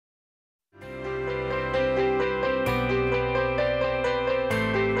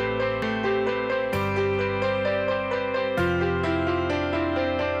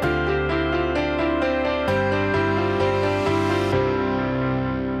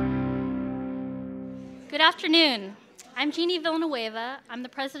Good afternoon. I'm Jeannie Villanueva. I'm the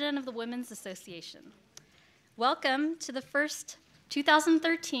president of the Women's Association. Welcome to the first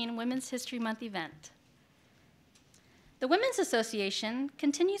 2013 Women's History Month event. The Women's Association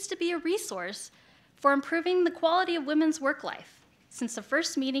continues to be a resource for improving the quality of women's work life since the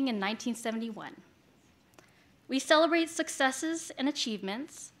first meeting in 1971. We celebrate successes and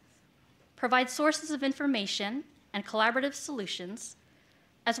achievements, provide sources of information and collaborative solutions,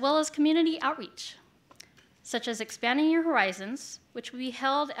 as well as community outreach, such as Expanding Your Horizons, which will be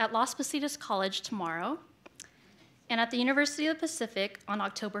held at Las Positas College tomorrow, and at the University of the Pacific on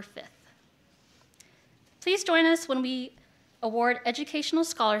October 5th. Please join us when we award educational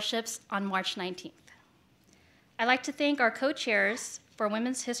scholarships on March 19th. I'd like to thank our co-chairs for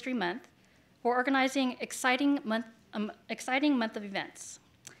Women's History Month for organizing exciting month of events.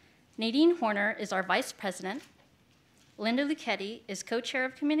 Nadine Horner is our vice president. Linda Lucchetti is co-chair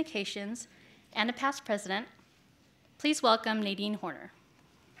of communications and a past president. Please welcome Nadine Horner.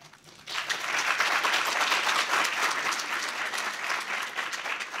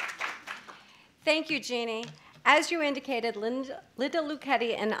 Thank you, Jeannie. As you indicated, Linda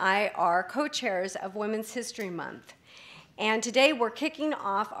Lucchetti and I are co-chairs of Women's History Month. And today we're kicking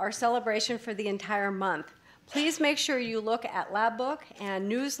off our celebration for the entire month. Please make sure you look at Lab Book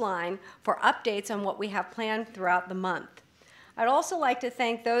and Newsline for updates on what we have planned throughout the month. I'd also like to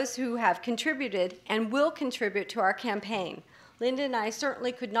thank those who have contributed and will contribute to our campaign. Linda and I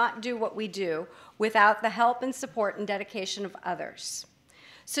certainly could not do what we do without the help and support and dedication of others.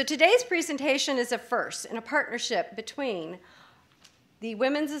 So today's presentation is a first in a partnership between the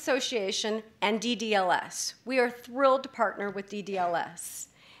Women's Association and DDLS. We are thrilled to partner with DDLS,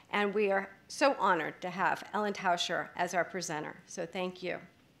 and we are so honored to have Ellen Tauscher as our presenter, so thank you.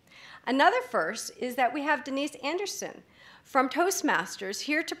 Another first is that we have Denise Anderson from Toastmasters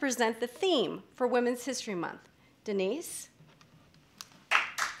here to present the theme for Women's History Month. Denise?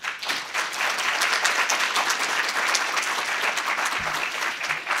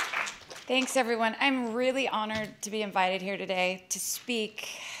 Thanks, everyone. I'm really honored to be invited here today to speak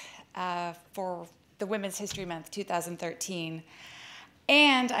for the Women's History Month 2013.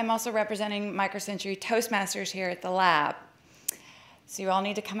 And I'm also representing Microcentury Toastmasters here at the lab. So you all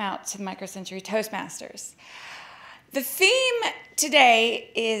need to come out to the Microcentury Toastmasters. The theme today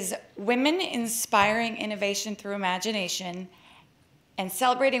is Women Inspiring Innovation Through Imagination and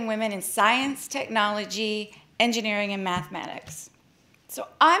celebrating women in science, technology, engineering, and mathematics. So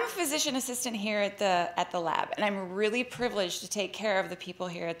I'm a physician assistant here at the lab, and I'm really privileged to take care of the people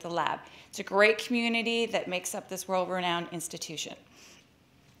here at the lab. It's a great community that makes up this world-renowned institution.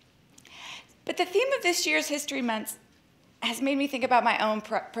 But the theme of this year's History Month has made me think about my own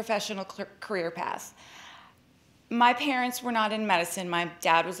professional career path. My parents were not in medicine. My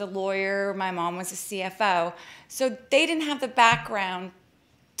dad was a lawyer, my mom was a CFO, so they didn't have the background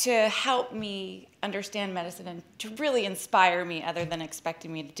to help me understand medicine and to really inspire me other than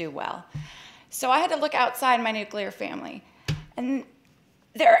expecting me to do well. So I had to look outside my nuclear family. And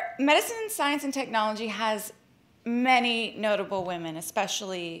medicine, science, and technology has many notable women,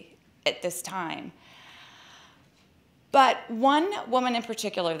 especially at this time. But one woman in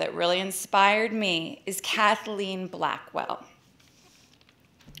particular that really inspired me is Kathleen Blackwell.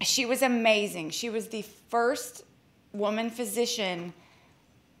 She was amazing. She was the first woman physician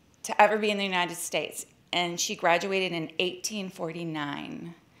to ever be in the United States, and she graduated in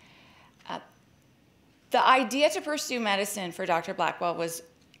 1849. The idea to pursue medicine for Dr. Blackwell was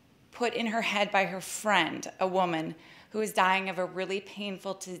put in her head by her friend, a woman who was dying of a really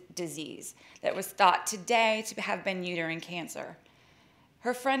painful disease that was thought today to have been uterine cancer.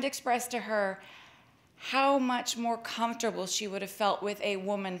 Her friend expressed to her how much more comfortable she would have felt with a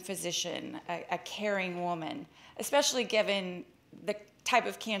woman physician, a caring woman, especially given the type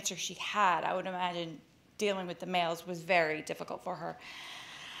of cancer she had. I would imagine dealing with the males was very difficult for her.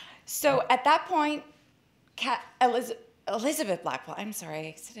 So at that point, Elizabeth Blackwell, I'm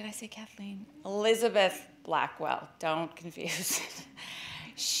sorry, did I say Kathleen? Elizabeth Blackwell, don't confuse.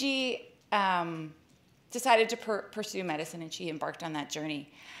 She decided to pursue medicine, and she embarked on that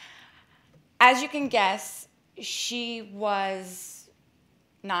journey. As you can guess, she was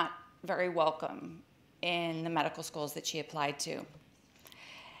not very welcome in the medical schools that she applied to.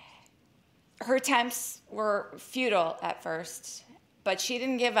 Her attempts were futile at first, but she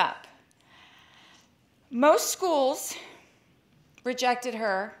didn't give up. Most schools rejected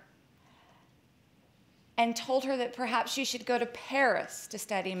her and told her that perhaps she should go to Paris to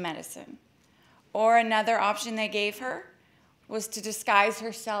study medicine. Or another option they gave her was to disguise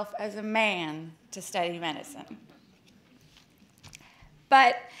herself as a man to study medicine.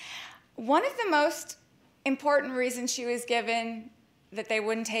 But one of the most important reason she was given that they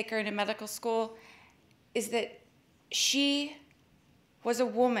wouldn't take her into medical school is that she was a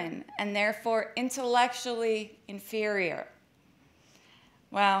woman and therefore intellectually inferior.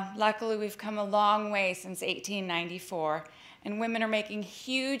 Well, luckily we've come a long way since 1894, and women are making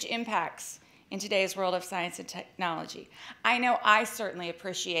huge impacts in today's world of science and technology. I know I certainly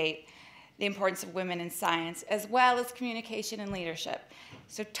appreciate the importance of women in science, as well as communication and leadership.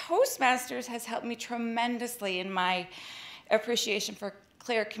 So Toastmasters has helped me tremendously in my appreciation for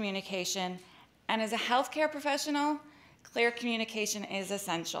clear communication. And as a healthcare professional, clear communication is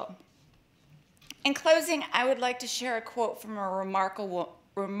essential. In closing, I would like to share a quote from a remarkable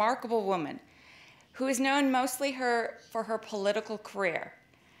woman who is known mostly for her political career.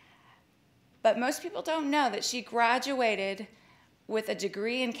 But most people don't know that she graduated with a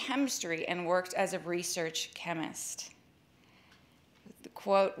degree in chemistry and worked as a research chemist. The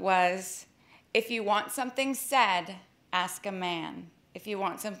quote was, "If you want something said, ask a man. If you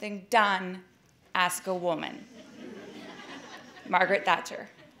want something done, ask a woman." Margaret Thatcher.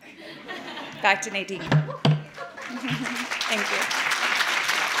 Back to Nadine. Thank you.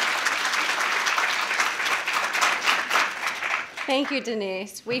 Thank you,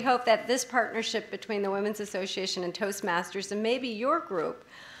 Denise. We hope that this partnership between the Women's Association and Toastmasters, and maybe your group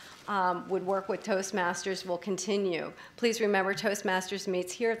would work with Toastmasters, will continue. Please remember, Toastmasters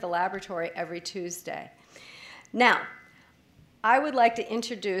meets here at the laboratory every Tuesday. Now, I would like to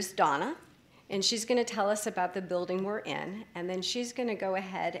introduce Donna, and she's going to tell us about the building we're in, and then she's going to go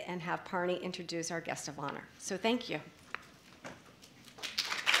ahead and have Parney introduce our guest of honor. So thank you.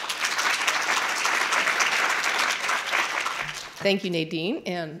 Thank you, Nadine,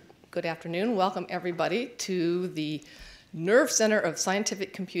 and good afternoon. Welcome, everybody, to the Nerve Center of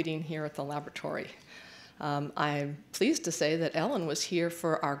Scientific Computing here at the laboratory. I'm pleased to say that Ellen was here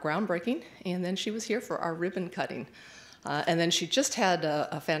for our groundbreaking, and then she was here for our ribbon cutting. And then she just had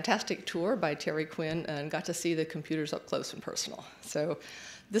a fantastic tour by Terry Quinn and got to see the computers up close and personal. So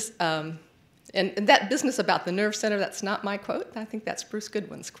this, and that business about the Nerve Center, that's not my quote. I think that's Bruce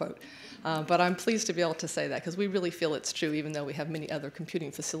Goodwin's quote. But I'm pleased to be able to say that because we really feel it's true, even though we have many other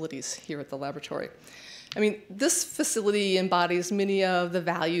computing facilities here at the laboratory. I mean, this facility embodies many of the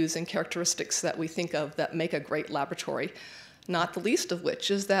values and characteristics that we think of that make a great laboratory, not the least of which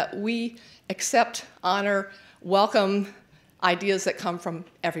is that we accept, honor, welcome ideas that come from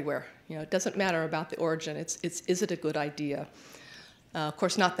everywhere. You know, it doesn't matter about the origin. Is it a good idea? Of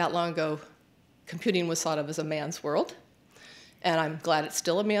course, not that long ago, computing was thought of as a man's world, and I'm glad it's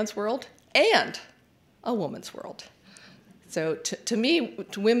still a man's world and a woman's world. So to me,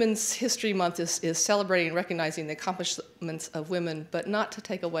 Women's History Month is celebrating and recognizing the accomplishments of women, but not to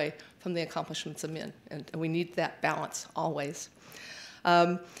take away from the accomplishments of men, and we need that balance always.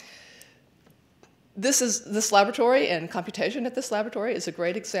 This laboratory and computation at this laboratory is a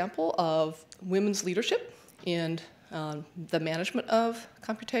great example of women's leadership in the management of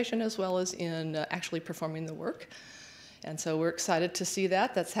computation as well as in actually performing the work. And so we're excited to see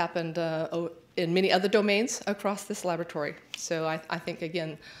that. That's happened in many other domains across this laboratory. So I think,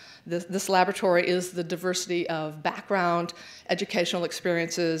 again, this laboratory is the diversity of background, educational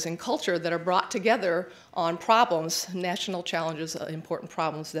experiences, and culture that are brought together on problems, national challenges, important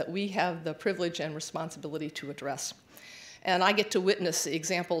problems that we have the privilege and responsibility to address. And I get to witness the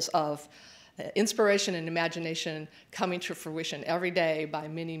examples of inspiration and imagination coming to fruition every day by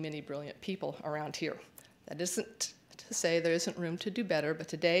many, many brilliant people around here. That isn't to say there isn't room to do better, but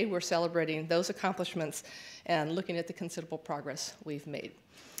today we're celebrating those accomplishments and looking at the considerable progress we've made.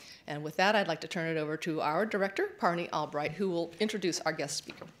 And with that, I'd like to turn it over to our director, Parney Albright, who will introduce our guest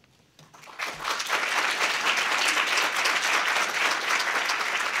speaker.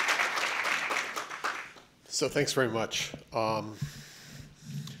 So thanks very much.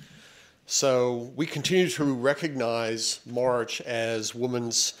 So we continue to recognize March as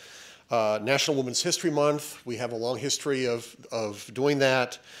National Women's History Month. We have a long history of doing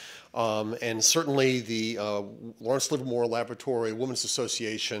that. And certainly the Lawrence Livermore Laboratory Women's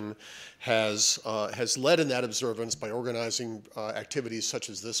Association has led in that observance by organizing activities such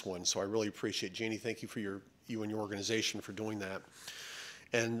as this one. So I really appreciate, Jeannie, thank you for you and your organization for doing that.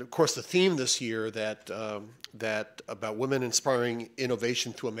 And of course the theme this year that about women inspiring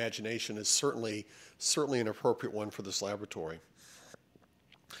innovation through imagination is certainly an appropriate one for this laboratory.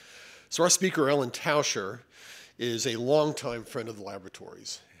 So our speaker, Ellen Tauscher, is a longtime friend of the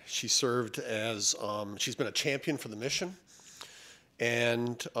laboratories. She served as, she's been a champion for the mission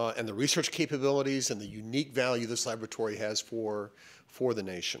and the research capabilities and the unique value this laboratory has for the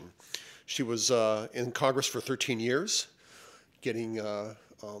nation. She was in Congress for 13 years, getting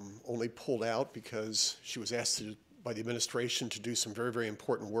only pulled out because she was asked by the administration to do some very, very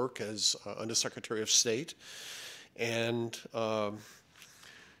important work as Undersecretary of State. And she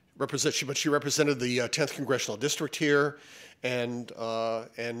represented the 10th Congressional District here and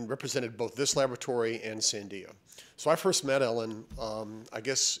represented both this laboratory and Sandia. So I first met Ellen, I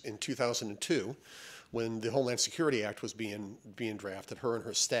guess, in 2002 when the Homeland Security Act was being drafted, her and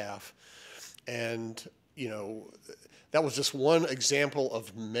her staff. And, you know, that was just one example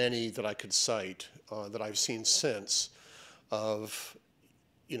of many that I could cite that I've seen since of,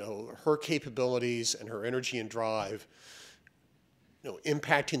 you know, her capabilities and her energy and drive, you know,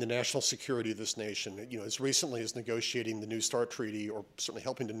 impacting the national security of this nation, you know, as recently as negotiating the New START Treaty, or certainly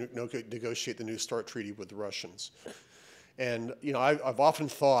helping to negotiate the New START Treaty with the Russians. And, you know, I've often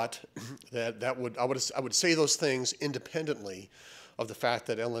thought that I would say those things independently of the fact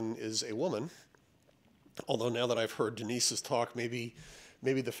that Ellen is a woman. Although now that I've heard Denise's talk, maybe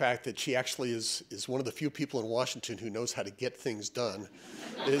the fact that she actually is one of the few people in Washington who knows how to get things done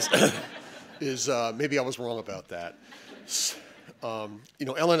is maybe I was wrong about that. You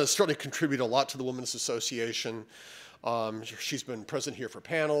know, Ellen has certainly contributed a lot to the Women's Association. She's been present here for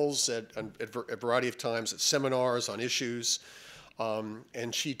panels at a variety of times, at seminars on issues.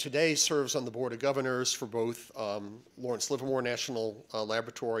 And she today serves on the Board of Governors for both Lawrence Livermore National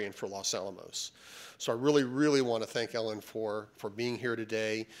Laboratory and for Los Alamos. So I really, really want to thank Ellen for being here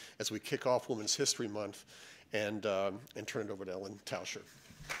today as we kick off Women's History Month and turn it over to Ellen Tauscher.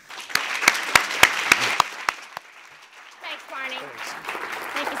 Thanks, Barney.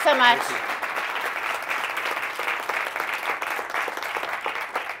 Thank you so much.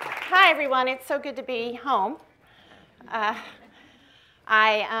 Hi, everyone. It's so good to be home.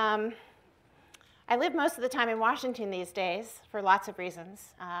 I live most of the time in Washington these days for lots of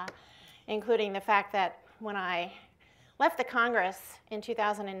reasons, including the fact that when I left the Congress in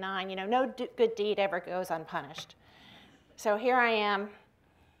 2009, you know, no good deed ever goes unpunished. So here I am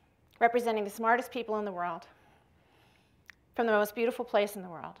representing the smartest people in the world from the most beautiful place in the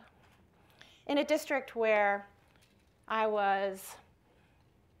world in a district where I was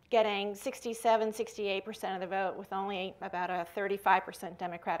getting 67, 68% of the vote with only about a 35%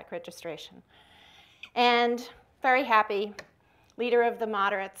 Democratic registration. And very happy, leader of the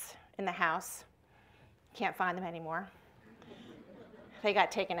moderates in the House. Can't find them anymore. They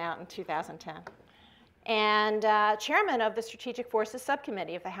got taken out in 2010. And chairman of the Strategic Forces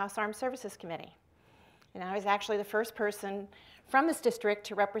Subcommittee of the House Armed Services Committee. And I was actually the first person from this district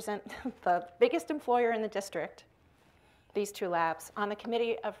to represent the biggest employer in the district, these two labs, on the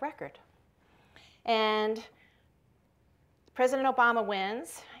committee of record. And President Obama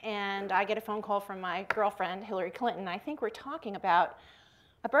wins, and I get a phone call from my girlfriend, Hillary Clinton. I think we're talking about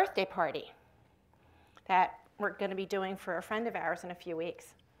a birthday party that we're going to be doing for a friend of ours in a few weeks.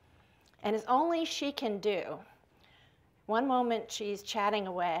 And as only she can do, one moment she's chatting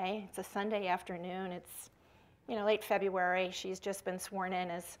away. It's a Sunday afternoon. It's, you know, late February. She's just been sworn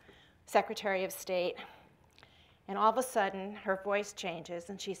in as Secretary of State. And all of a sudden, her voice changes,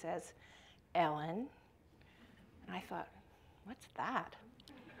 and she says, "Ellen." And I thought, what's that?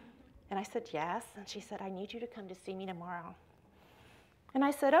 And I said, yes. And she said, "I need you to come to see me tomorrow." And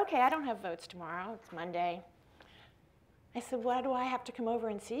I said, okay, I don't have votes tomorrow. It's Monday. I said, what do I have to come over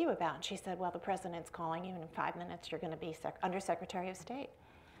and see you about? And she said, well, the president's calling you, and in 5 minutes, you're going to be Undersecretary of State.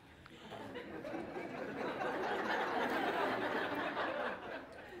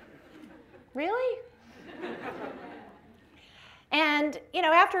 Really? And, you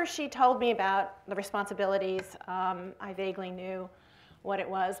know, after she told me about the responsibilities, I vaguely knew what it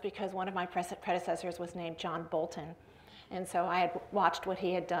was because one of my predecessors was named John Bolton. And so I had watched what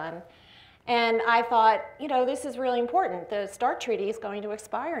he had done. And I thought, you know, this is really important. The START Treaty is going to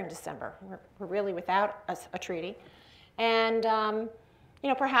expire in December. We're really without a treaty. And, you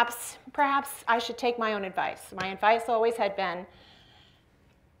know, perhaps I should take my own advice. My advice always had been,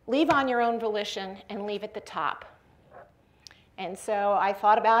 leave on your own volition and leave at the top. And so I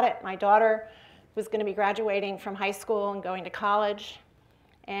thought about it. My daughter was going to be graduating from high school and going to college.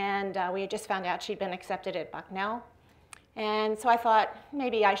 And we had just found out she'd been accepted at Bucknell. And so I thought,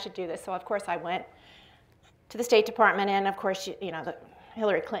 maybe I should do this. So, of course, I went to the State Department. And, of course, you know,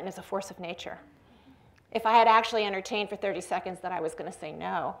 Hillary Clinton is a force of nature. If I had actually entertained for 30 seconds that I was going to say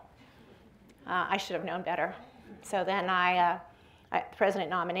no, I should have known better. So then the president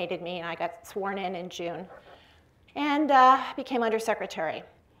nominated me, and I got sworn in June. And became undersecretary.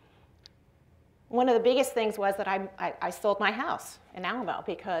 One of the biggest things was that I sold my house in Alamo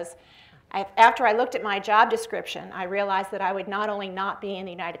because after I looked at my job description, I realized that I would not only not be in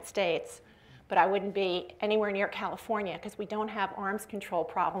the United States, but I wouldn't be anywhere near California because we don't have arms control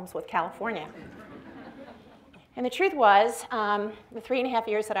problems with California. And the truth was, the 3.5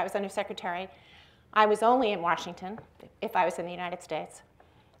 years that I was undersecretary, I was only in Washington if I was in the United States.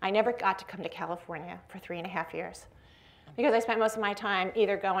 I never got to come to California for 3.5 years because I spent most of my time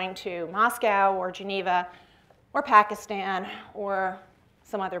either going to Moscow or Geneva or Pakistan or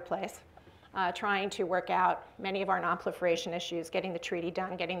some other place, trying to work out many of our non-proliferation issues, getting the treaty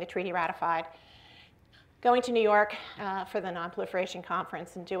done, getting the treaty ratified, going to New York for the non-proliferation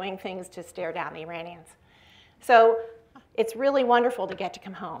conference and doing things to stare down the Iranians. So it's really wonderful to get to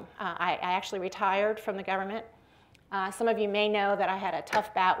come home. I actually retired from the government. Some of you may know that I had a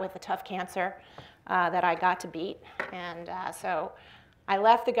tough bout with a tough cancer that I got to beat. And so I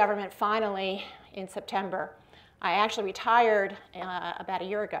left the government finally in September. I actually retired about a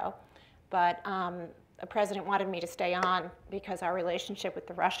year ago, but the president wanted me to stay on because our relationship with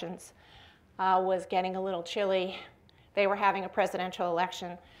the Russians was getting a little chilly. They were having a presidential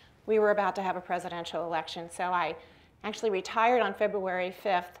election. We were about to have a presidential election. So I actually retired on February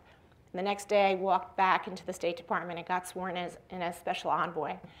 5th. The next day, I walked back into the State Department and got sworn in as special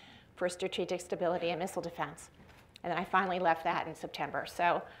envoy for strategic stability and missile defense. And then I finally left that in September.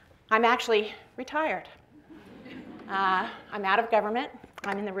 So I'm actually retired. I'm out of government.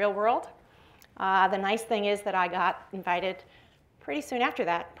 I'm in the real world. The nice thing is that I got invited pretty soon after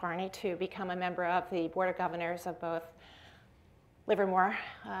that, Barney, to become a member of the Board of Governors of both Livermore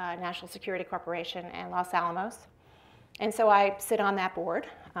National Security Corporation and Los Alamos. And so I sit on that board.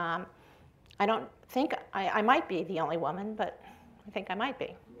 I don't think, I might be the only woman, but I think I might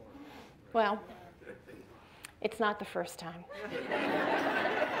be. Well, it's not the first time.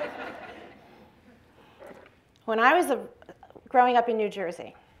 When I was growing up in New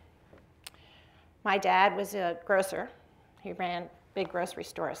Jersey, my dad was a grocer. He ran big grocery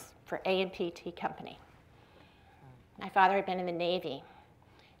stores for A&P Company. My father had been in the Navy,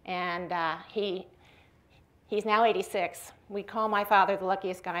 and he's now 86. We call my father the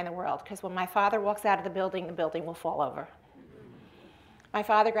luckiest guy in the world, because when my father walks out of the building will fall over. My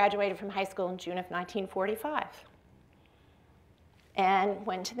father graduated from high school in June of 1945 and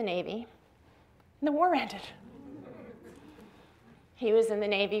went to the Navy, and the war ended. He was in the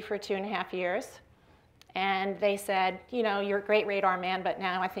Navy for 2.5 years, and they said, you know, you're a great radar man, but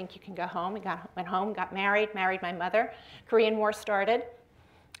now I think you can go home. He went home, got married my mother. Korean War started.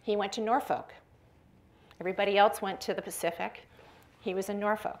 He went to Norfolk. Everybody else went to the Pacific. He was in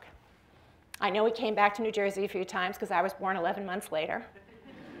Norfolk. I know he came back to New Jersey a few times because I was born 11 months later.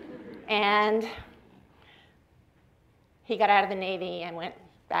 And he got out of the Navy and went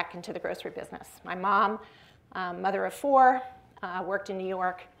back into the grocery business. My mom, mother of 4, worked in New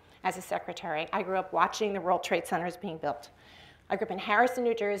York as a secretary. I grew up watching the World Trade Centers being built. I grew up in Harrison,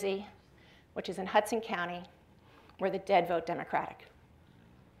 New Jersey, which is in Hudson County, where the dead vote Democratic.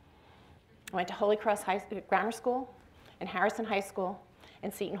 I went to Holy Cross Grammar School, and Harrison High School,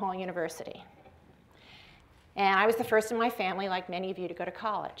 and Seton Hall University. And I was the first in my family, like many of you, to go to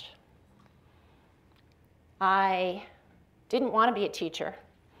college. I didn't want to be a teacher,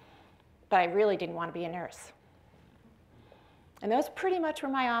 but I really didn't want to be a nurse. And those pretty much were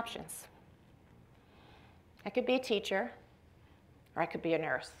my options. I could be a teacher, or I could be a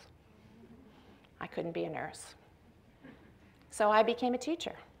nurse. I couldn't be a nurse. So I became a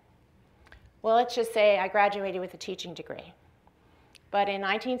teacher. Well, let's just say I graduated with a teaching degree. But in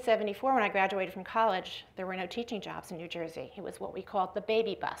 1974, when I graduated from college, there were no teaching jobs in New Jersey. It was what we called the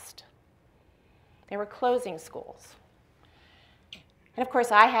baby bust. They were closing schools. And of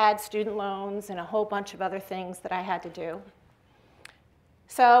course, I had student loans and a whole bunch of other things that I had to do.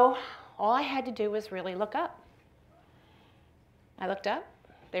 So all I had to do was really look up. I looked up.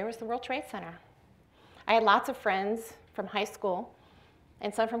 There was the World Trade Center. I had lots of friends from high school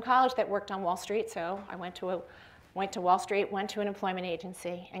and some from college that worked on Wall Street, so I went to Wall Street, went to an employment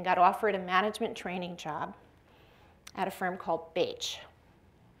agency, and got offered a management training job at a firm called Bache.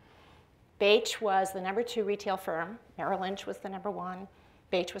 Bache was the #2 retail firm. Merrill Lynch was the #1.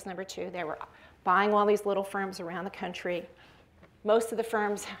 Bache was #2. They were buying all these little firms around the country. Most of the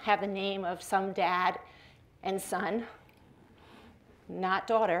firms have the name of some dad and son, not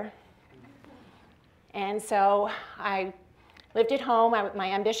daughter. And so I lived at home.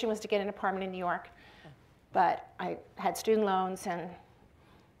 My ambition was to get an apartment in New York. But I had student loans, and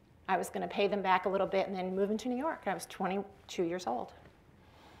I was going to pay them back a little bit and then move into New York. I was 22 years old.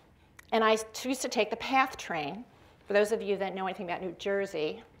 And I used to take the PATH train. For those of you that know anything about New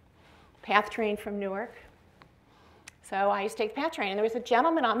Jersey, PATH train from Newark. So I used to take the PATH train. And there was a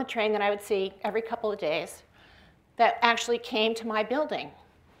gentleman on the train that I would see every couple of days that actually came to my building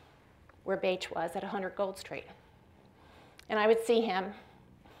where Bache was at 100 Gold Street. And I would see him,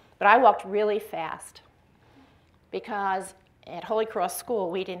 but I walked really fast because at Holy Cross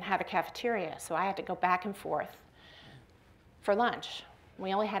School, we didn't have a cafeteria, so I had to go back and forth for lunch.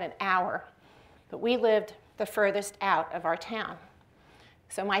 We only had an hour, but we lived the furthest out of our town.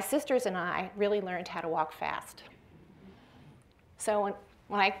 So my sisters and I really learned how to walk fast. So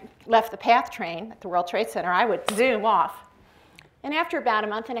when I left the PATH train at the World Trade Center, I would zoom off. And after about a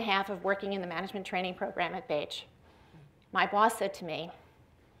month and a half of working in the management training program at Bache, my boss said to me,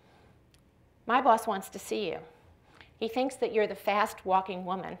 "My boss wants to see you. He thinks that you're the fast-walking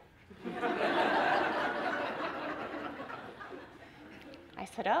woman." I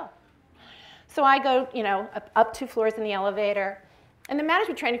said, "Oh." So I go, up 2 floors in the elevator. And the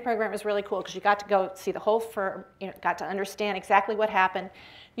management training program was really cool because you got to go see the whole firm, got to understand exactly what happened.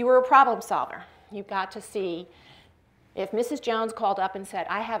 You were a problem solver. You got to see if Mrs. Jones called up and said,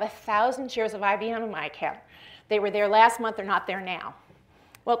 "I have 1,000 shares of IBM in my account. They were there last month, they're not there now."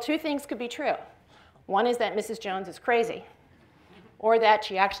 Well, 2 things could be true. One is that Mrs. Jones is crazy, or that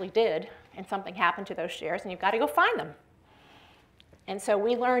she actually did, and something happened to those shares, and you've got to go find them. And so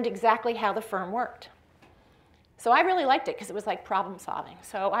we learned exactly how the firm worked. So I really liked it because it was like problem solving.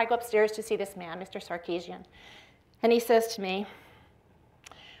 So I go upstairs to see this man, Mr. Sarkeesian, and he says to me,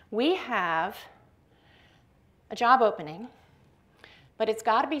 "We have a job opening, but it's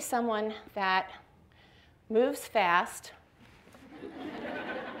got to be someone that moves fast."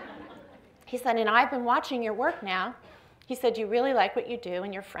 He said, "And I've been watching your work now." He said, "You really like what you do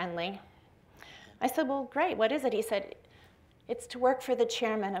and you're friendly." I said, "Well, great, what is it?" He said, "It's to work for the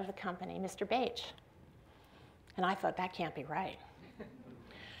chairman of the company, Mr. Bache." And I thought, that can't be right.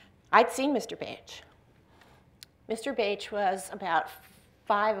 I'd seen Mr. Bache. Mr. Bache was about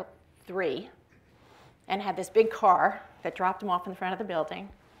 5'3" and had this big car that dropped him off in the front of the building.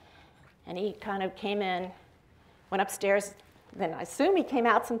 And he kind of came in, went upstairs, then I assume he came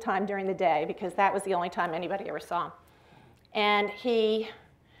out sometime during the day because that was the only time anybody ever saw him. And he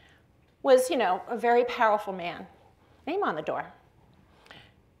was, a very powerful man. Name on the door.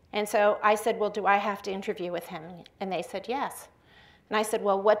 And so I said, "Well, do I have to interview with him?" And they said, "Yes." And I said,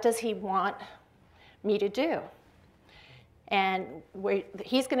 "Well, what does he want me to do?" And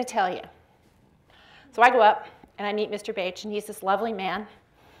he's going to tell you. So I go up and I meet Mr. Bache, and he's this lovely man.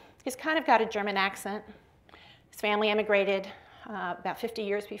 He's kind of got a German accent. His family immigrated about 50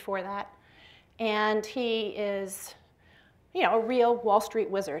 years before that. And he is, a real Wall Street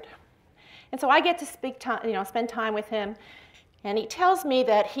wizard. And so I get to spend time with him. And he tells me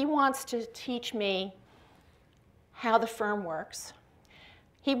that he wants to teach me how the firm works.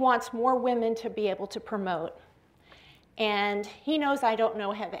 He wants more women to be able to promote. And he knows I don't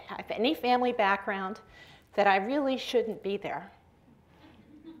have any family background, that I really shouldn't be there.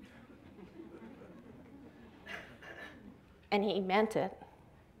 And he meant it.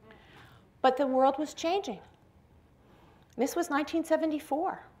 But the world was changing. This was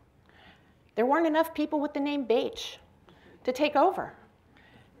 1974. There weren't enough people with the name Bache to take over.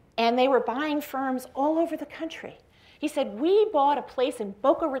 And they were buying firms all over the country. He said, "We bought a place in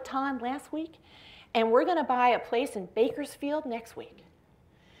Boca Raton last week, and we're going to buy a place in Bakersfield next week."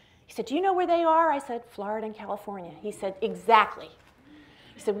 He said, "Do you know where they are?" I said, "Florida and California." He said, "Exactly."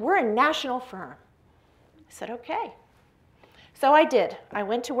 He said, "We're a national firm." I said, "Okay." So I did. I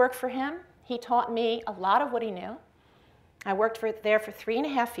went to work for him. He taught me a lot of what he knew. I worked there for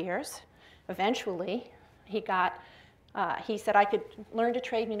 3.5 years. Eventually, he said I could learn to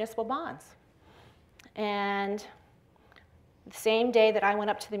trade municipal bonds. And the same day that I went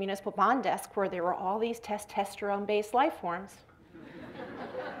up to the municipal bond desk where there were all these testosterone-based life forms,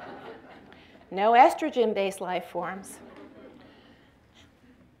 no estrogen-based life forms,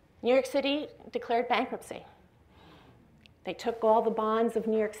 New York City declared bankruptcy. They took all the bonds of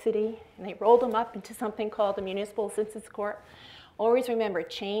New York City and they rolled them up into something called the Municipal Assistance Court. Always remember,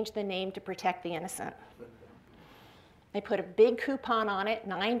 change the name to protect the innocent. They put a big coupon on it,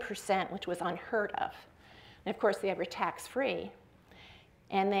 9%, which was unheard of. And of course, they were tax-free.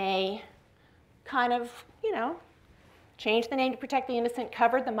 And they kind of, changed the name to protect the innocent,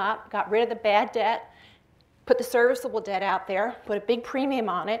 covered them up, got rid of the bad debt, put the serviceable debt out there, put a big premium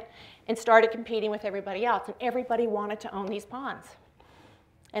on it, and started competing with everybody else. And everybody wanted to own these bonds.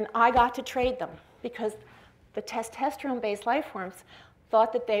 And I got to trade them because the testosterone-based life forms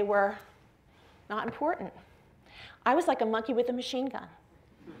thought that they were not important. I was like a monkey with a machine gun.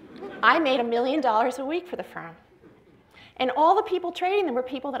 I made $1 million a week for the firm. And all the people trading them were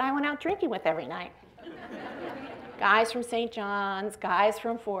people that I went out drinking with every night. Guys from St. John's, guys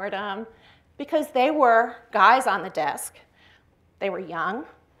from Fordham, because they were guys on the desk. They were young.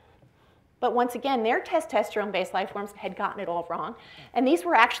 But once again, their testosterone-based life forms had gotten it all wrong, and these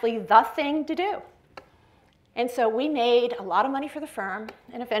were actually the thing to do. And so we made a lot of money for the firm,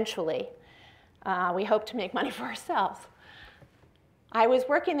 and eventually we hoped to make money for ourselves. I was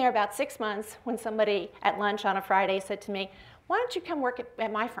working there about 6 months when somebody at lunch on a Friday said to me, "Why don't you come work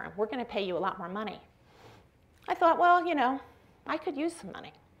at my firm? We're going to pay you a lot more money." I thought, well, you know, I could use some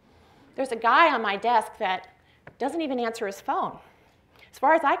money. There's a guy on my desk that doesn't even answer his phone. As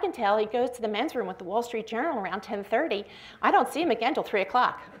far as I can tell, he goes to the men's room with the Wall Street Journal around 10:30. I don't see him again till 3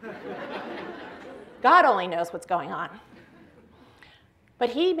 o'clock. God only knows what's going on.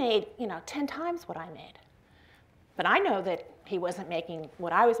 But he made, 10 times what I made. But I know that he wasn't making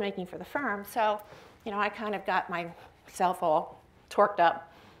what I was making for the firm, so, I kind of got myself all torqued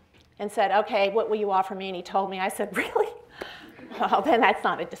up and said, "Okay, what will you offer me?" And he told me. I said, "Really?" Well, then that's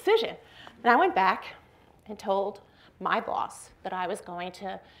not a decision. And I went back and told my boss that I was going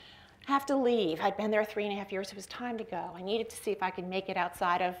to have to leave. I'd been there 3.5 years. It was time to go. I needed to see if I could make it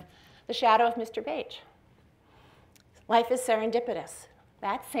outside of the shadow of Mr. Bache. Life is serendipitous.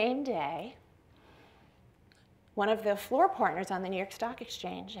 That same day, one of the floor partners on the New York Stock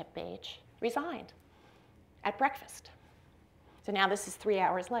Exchange at Bache resigned at breakfast. So now this is 3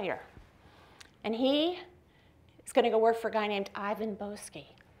 hours later. And he is going to go work for a guy named Ivan Boesky.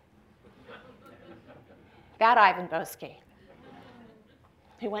 That Ivan Boesky,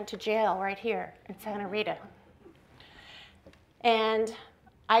 who went to jail right here in Santa Rita. And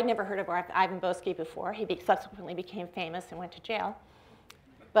I'd never heard of Ivan Boesky before. He subsequently became famous and went to jail.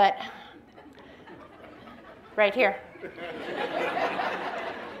 But right here.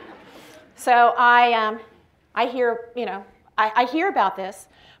 So I hear, I hear about this,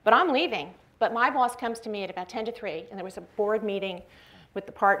 but I'm leaving. But my boss comes to me at about 10 to 3, and there was a board meeting with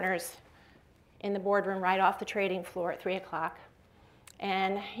the partners in the boardroom right off the trading floor at 3 o'clock.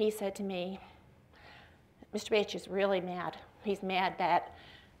 And he said to me, "Mr. Bache is really mad. He's mad that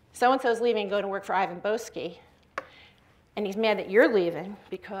so-and-so's leaving to go to work for Ivan Boesky. And he's mad that you're leaving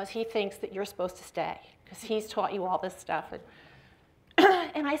because he thinks that you're supposed to stay, because he's taught you all this stuff."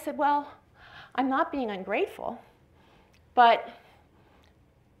 And I said, "Well, I'm not being ungrateful, but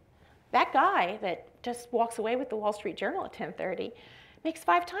that guy that just walks away with the Wall Street Journal at 10:30 makes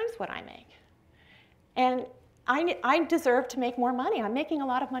 5 times what I make. And I deserve to make more money. I'm making a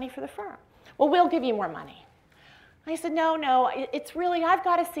lot of money for the firm." "Well, we'll give you more money." I said, no, it's really, I've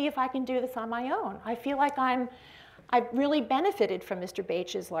got to see if I can do this on my own. I feel like I've really benefited from Mr.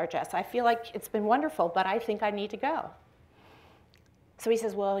 Bache's largesse. I feel like it's been wonderful, but I think I need to go. So he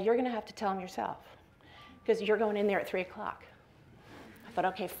says, "Well, you're going to have to tell him yourself, because you're going in there at 3 o'clock. I thought,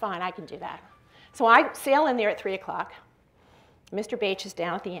 okay, fine, I can do that. So I sail in there at 3 o'clock. Mr. Bache is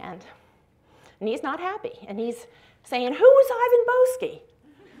down at the end, and he's not happy. And he's saying, "Who is Ivan Boesky?"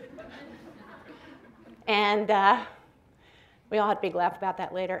 And we all had a big laugh about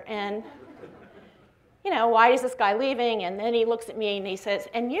that later. And, why is this guy leaving? And then he looks at me and he says,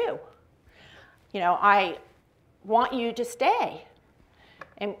 "And you? I want you to stay.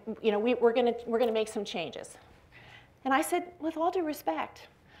 And, we're going to make some changes." And I said, "With all due respect,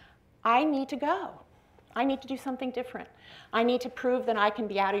 I need to go. I need to do something different. I need to prove that I can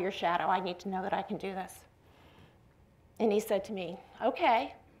be out of your shadow. I need to know that I can do this." And he said to me,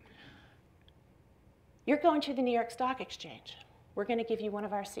 "Okay, you're going to the New York Stock Exchange. We're going to give you one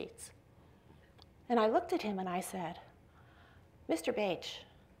of our seats." And I looked at him and I said, "Mr. Bache,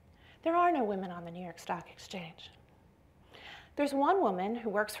 there are no women on the New York Stock Exchange. There's one woman who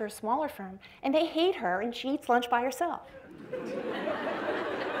works for a smaller firm, and they hate her, and she eats lunch by herself."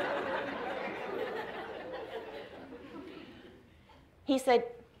 He said,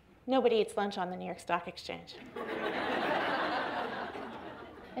 "Nobody eats lunch on the New York Stock Exchange."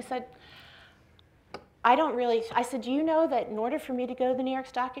 I said, I said, "Do you know that in order for me to go to the New York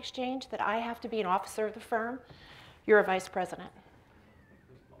Stock Exchange, that I have to be an officer of the firm? You're a vice president."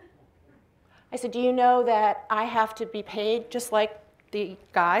 I said, "Do you know that I have to be paid just like the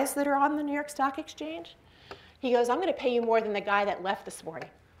guys that are on the New York Stock Exchange?" He goes, "I'm going to pay you more than the guy that left this morning."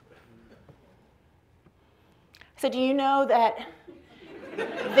 I said, "Do you know that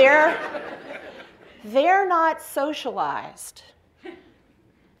they're not socialized?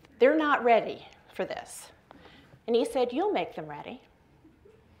 They're not ready for this." And he said, "You'll make them ready."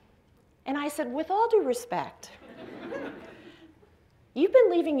 And I said, "With all due respect, you've been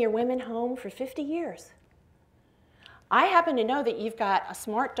leaving your women home for 50 years. I happen to know that you've got a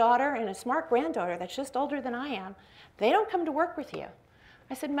smart daughter and a smart granddaughter that's just older than I am. They don't come to work with you."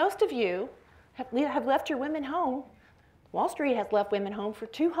 I said, "Most of you have left your women home. Wall Street has left women home for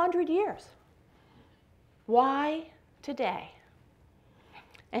 200 years. Why today?"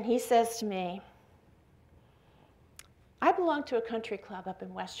 And he says to me, I belong to a country club up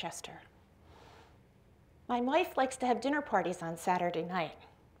in Westchester. My wife likes to have dinner parties on Saturday night.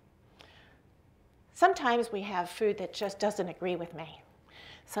 Sometimes we have food that just doesn't agree with me.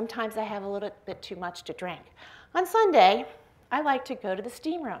 Sometimes I have a little bit too much to drink. On Sunday, I like to go to the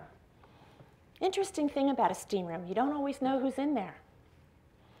steam room. Interesting thing about a steam room, you don't always know who's in there.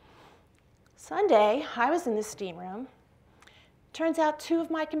 Sunday, I was in the steam room. Turns out 2 of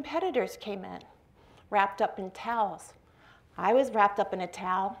my competitors came in, wrapped up in towels. I was wrapped up in a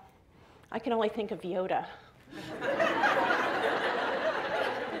towel. I can only think of Yoda.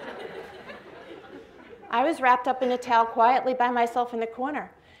 I was wrapped up in a towel quietly by myself in the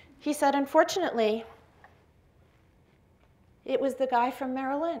corner. He said, unfortunately, it was the guy from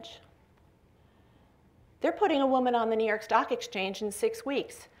Merrill Lynch. They're putting a woman on the New York Stock Exchange in 6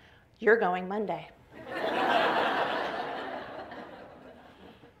 weeks. You're going Monday.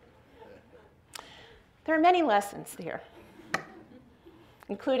 There are many lessons here,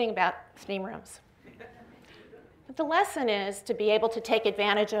 including about steam rooms. But the lesson is to be able to take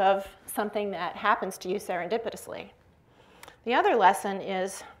advantage of something that happens to you serendipitously. The other lesson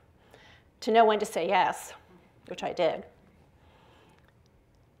is to know when to say yes, which I did.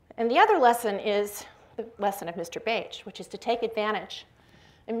 And the other lesson is the lesson of Mr. Bache, which is to take advantage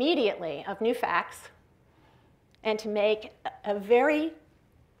immediately of new facts and to make a very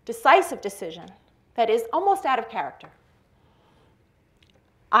decisive decision that is almost out of character.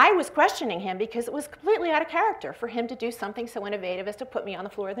 I was questioning him because it was completely out of character for him to do something so innovative as to put me on the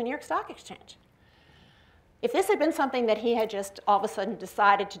floor of the New York Stock Exchange. If this had been something that he had just all of a sudden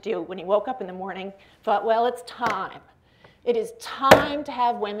decided to do when he woke up in the morning, thought, well, it's time. It is time to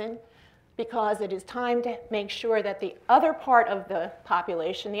have women because it is time to make sure that the other part of the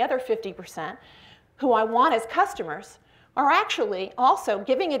population, the other 50%, who I want as customers, are actually also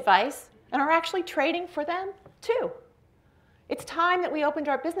giving advice and are actually trading for them too. It's time that we opened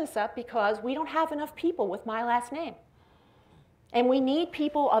our business up because we don't have enough people with my last name. And we need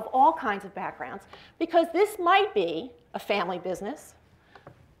people of all kinds of backgrounds because this might be a family business,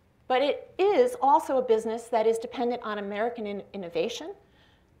 but it is also a business that is dependent on American innovation,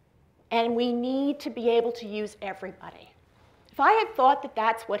 and we need to be able to use everybody. If I had thought that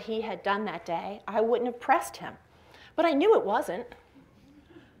that's what he had done that day, I wouldn't have pressed him. But I knew it wasn't,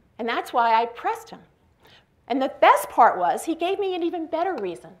 and that's why I pressed him. And the best part was he gave me an even better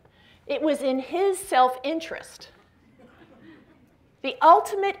reason. It was in his self-interest, the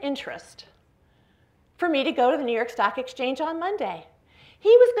ultimate interest, for me to go to the New York Stock Exchange on Monday. He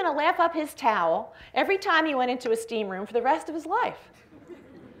was going to laugh up his towel every time he went into a steam room for the rest of his life.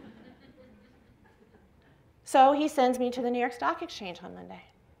 So he sends me to the New York Stock Exchange on Monday.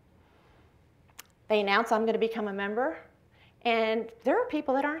 They announce I'm going to become a member, and there are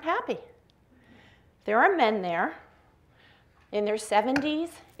people that aren't happy. There are men there in their 70s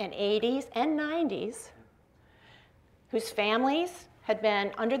and 80s and 90s whose families had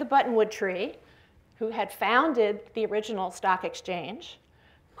been under the buttonwood tree, who had founded the original stock exchange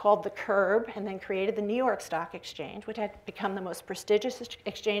called the Curb and then created the New York Stock Exchange, which had become the most prestigious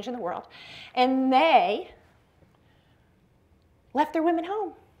exchange in the world. And they left their women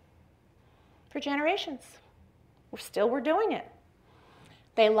home for generations. We're doing it.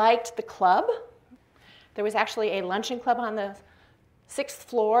 They liked the club. There was actually a luncheon club on the 6th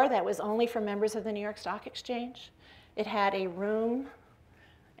floor that was only for members of the New York Stock Exchange. It had a room,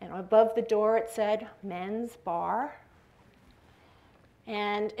 and above the door it said men's bar.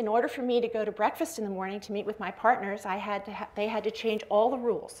 And in order for me to go to breakfast in the morning to meet with my partners, they had to change all the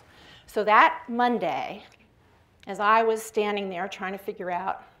rules. So that Monday, as I was standing there trying to figure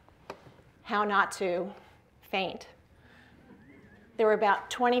out how not to faint, there were about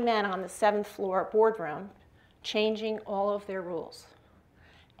 20 men on the 7th floor boardroom changing all of their rules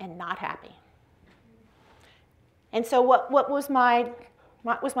and not happy. And so what was my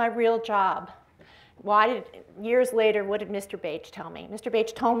real job? Years later, what did Mr. Bache tell me? Mr.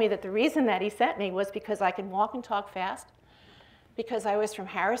 Bache told me that the reason that he sent me was because I could walk and talk fast, because I was from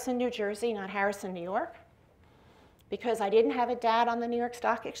Harrison, New Jersey, not Harrison, New York, because I didn't have a dad on the New York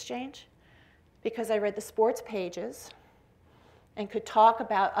Stock Exchange, because I read the sports pages and could talk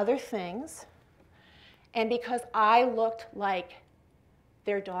about other things, and because I looked like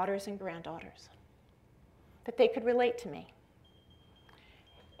their daughters and granddaughters, that they could relate to me,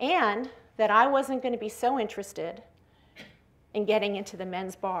 and that I wasn't going to be so interested in getting into the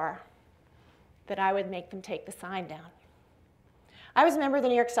men's bar that I would make them take the sign down. I was a member of the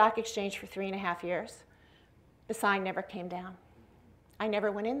New York Stock Exchange for 3.5 years. The sign never came down. I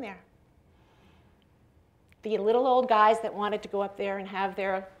never went in there. The little old guys that wanted to go up there and have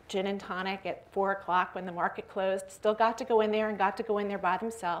their gin and tonic at 4 o'clock when the market closed still got to go in there and got to go in there by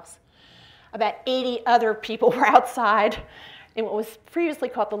themselves. About 80 other people were outside in what was previously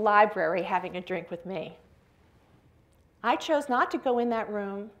called the library having a drink with me. I chose not to go in that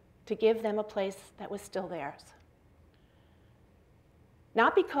room to give them a place that was still theirs.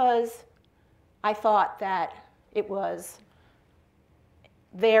 Not because I thought that it was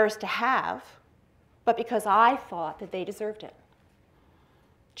theirs to have, but because I thought that they deserved it.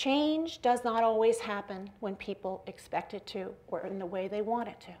 Change does not always happen when people expect it to or in the way they want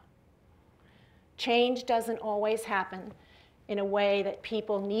it to. Change doesn't always happen in a way that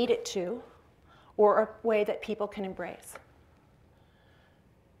people need it to or a way that people can embrace.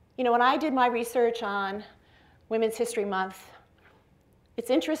 You know, when I did my research on Women's History Month, it's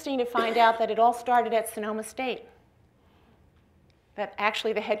interesting to find out that it all started at Sonoma State. That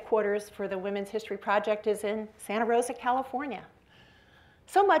actually the headquarters for the Women's History Project is in Santa Rosa, California.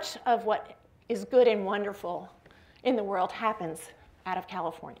 So much of what is good and wonderful in the world happens out of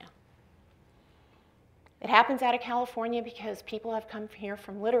California. It happens out of California because people have come here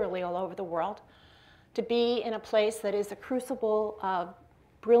from literally all over the world to be in a place that is a crucible of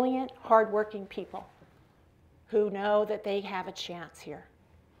brilliant, hardworking people who know that they have a chance here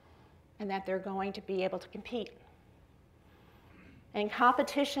and that they're going to be able to compete. And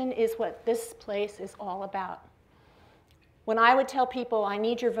competition is what this place is all about. When I would tell people, I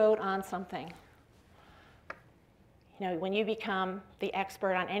need your vote on something, you know, when you become the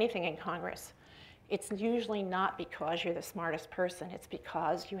expert on anything in Congress, it's usually not because you're the smartest person. It's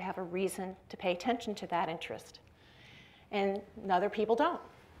because you have a reason to pay attention to that interest. And other people don't.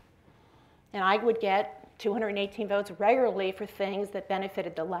 And I would get 218 votes regularly for things that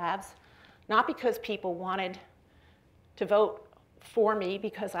benefited the labs, not because people wanted to vote for me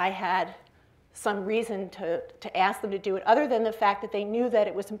because I had some reason to ask them to do it, other than the fact that they knew that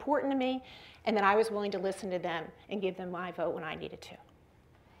it was important to me and that I was willing to listen to them and give them my vote when I needed to.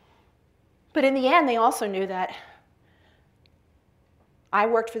 But in the end, they also knew that I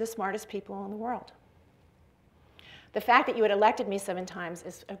worked for the smartest people in the world. The fact that you had elected me 7 times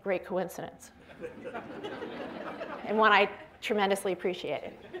is a great coincidence, and one I tremendously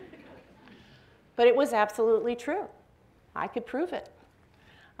appreciated. But it was absolutely true. I could prove it.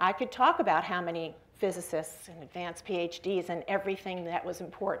 I could talk about how many physicists and advanced PhDs and everything that was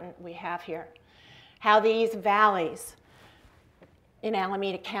important we have here. How these valleys in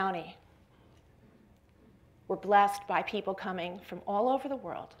Alameda County were blessed by people coming from all over the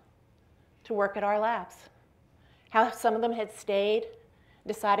world to work at our labs. How some of them had stayed,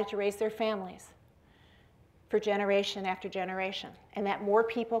 decided to raise their families for generation after generation, and that more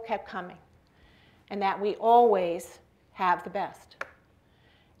people kept coming, and that we always have the best.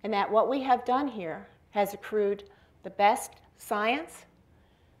 And that what we have done here has accrued the best science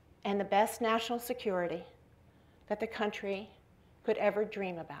and the best national security that the country could ever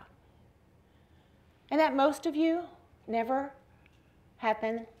dream about. And that most of you never have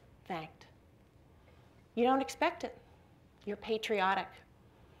been thanked. You don't expect it. You're patriotic,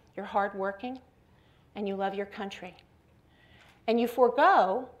 you're hardworking, and you love your country. And you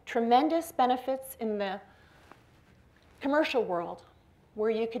forego tremendous benefits in the commercial world where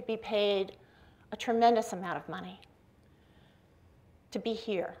you could be paid a tremendous amount of money to be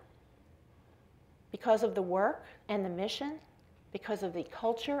here because of the work and the mission, because of the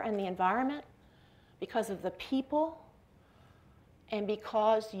culture and the environment, because of the people, and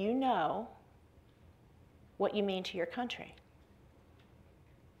because you know what you mean to your country,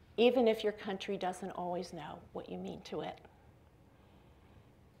 even if your country doesn't always know what you mean to it.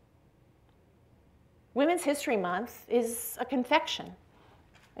 Women's History Month is a confection.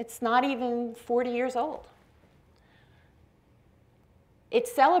 It's not even 40 years old. It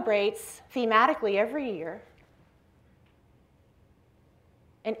celebrates thematically every year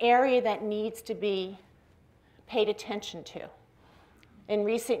an area that needs to be paid attention to. In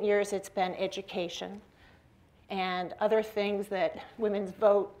recent years, it's been education and other things that women's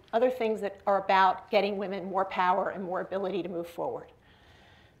vote, other things that are about getting women more power and more ability to move forward.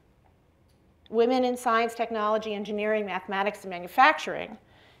 Women in science, technology, engineering, mathematics, and manufacturing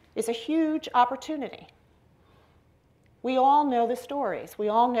is a huge opportunity. We all know the stories. We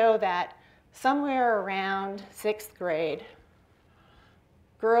all know that somewhere around 6th grade,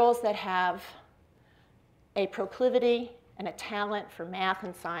 girls that have a proclivity and a talent for math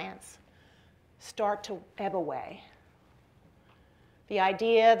and science start to ebb away. The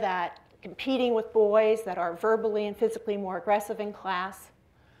idea that competing with boys that are verbally and physically more aggressive in class,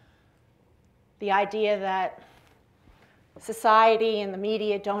 the idea that society and the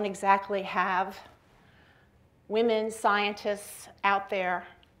media don't exactly have women scientists out there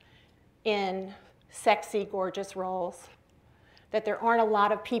in sexy, gorgeous roles, that there aren't a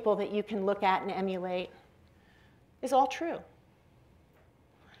lot of people that you can look at and emulate, is all true.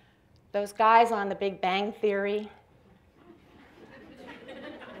 Those guys on The Big Bang Theory,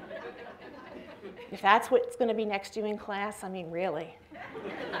 if that's what's going to be next to you in class, I mean, really.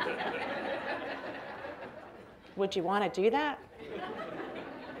 Would you want to do that?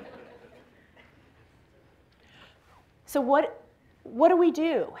 So what do we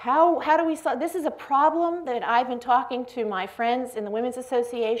do? How do we solve? This is a problem that I've been talking to my friends in the Women's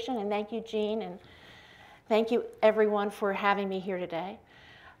Association, and thank you, Jean, and thank you, everyone, for having me here today.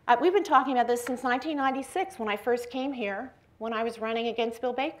 We've been talking about this since 1996 when I first came here, when I was running against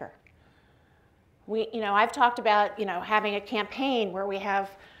Bill Baker. I've talked about having a campaign where we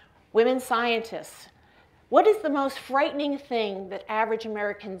have women scientists. What is the most frightening thing that average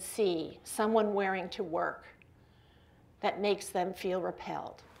Americans see someone wearing to work that makes them feel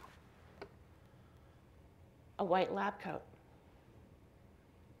repelled? A white lab coat.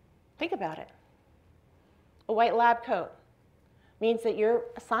 Think about it. A white lab coat means that you're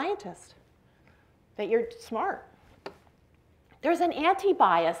a scientist, that you're smart. There's an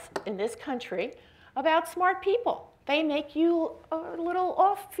anti-bias in this country about smart people. They make you feel a little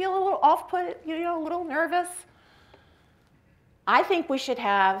off-put, a little nervous. I think we should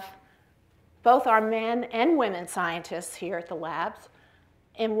have both our men and women scientists here at the labs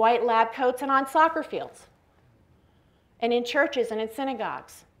in white lab coats and on soccer fields, and in churches and in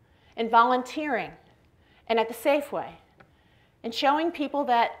synagogues, and volunteering, and at the Safeway, and showing people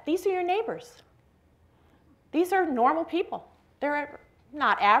that these are your neighbors. These are normal people. They're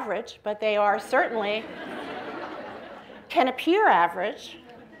not average, but they are certainly can appear average.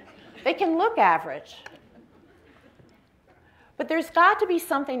 They can look average. But there's got to be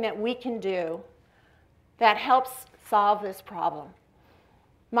something that we can do that helps solve this problem.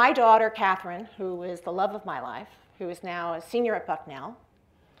 My daughter, Catherine, who is the love of my life, who is now a senior at Bucknell,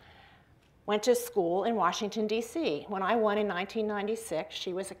 went to school in Washington, D.C. When I won in 1996,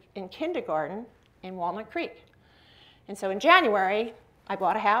 she was in kindergarten in Walnut Creek. And so in January, I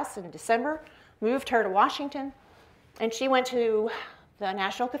bought a house. In December, moved her to Washington, and she went to the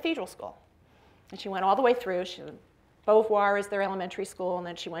National Cathedral School. And she went all the way through. Beauvoir is their elementary school, and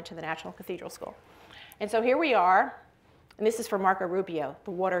then she went to the National Cathedral School. And so here we are, and this is for Marco Rubio.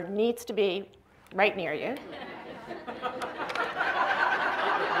 The water needs to be right near you.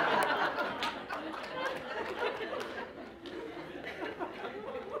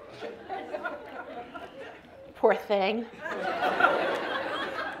 Poor thing.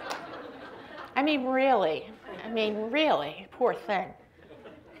 I mean, really, poor thing.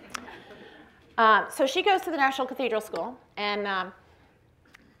 So she goes to the National Cathedral School, and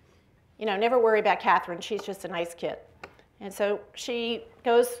never worry about Catherine. She's just a nice kid. And so she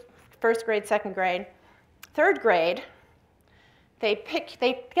goes first grade, second grade. Third grade, they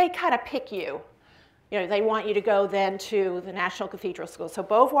kind of pick you. They want you to go then to the National Cathedral School. So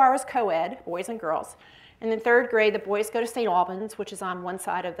Beauvoir is co-ed, boys and girls. And in third grade, the boys go to St. Albans, which is on one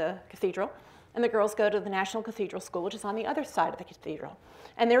side of the cathedral, and the girls go to the National Cathedral School, which is on the other side of the cathedral.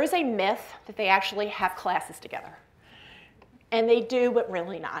 And there is a myth that they actually have classes together. And they do, but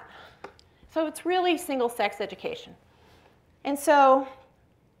really not. So it's really single-sex education. And so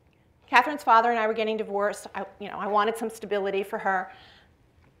Catherine's father and I were getting divorced. I wanted some stability for her.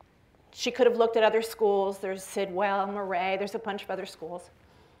 She could have looked at other schools. There's Sidwell, Murray, there's a bunch of other schools.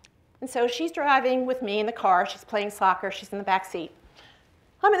 And so she's driving with me in the car. She's playing soccer. She's in the back seat.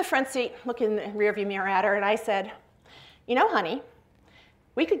 I'm in the front seat, looking in the rearview mirror at her, and I said, honey,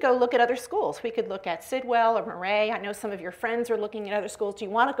 we could go look at other schools. We could look at Sidwell or Murray. I know some of your friends are looking at other schools. Do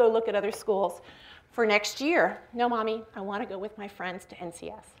you want to go look at other schools for next year? No, Mommy, I want to go with my friends to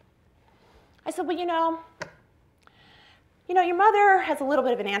NCS. I said, well, your mother has a little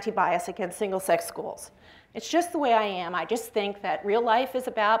bit of an anti-bias against single-sex schools. It's just the way I am. I just think that real life is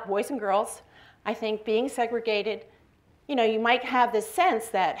about boys and girls. I think being segregated, you might have this sense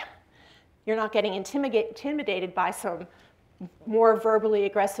that you're not getting intimidated by some more verbally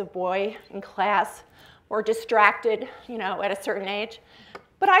aggressive boy in class or distracted, at a certain age.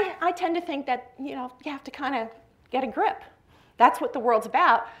 But I tend to think that, you have to kind of get a grip. That's what the world's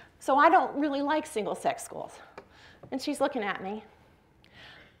about. So I don't really like single-sex schools. And she's looking at me.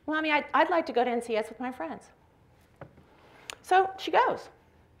 Mommy, I'd like to go to NCS with my friends. So she goes.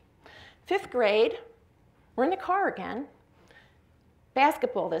 5th grade, we're in the car again,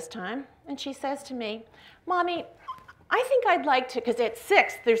 basketball this time, and she says to me, Mommy, I think I'd like to, because at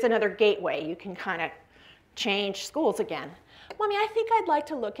 6th, there's another gateway. You can kind of change schools again. Mommy, I think I'd like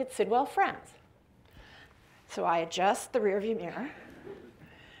to look at Sidwell Friends. So I adjust the rearview mirror,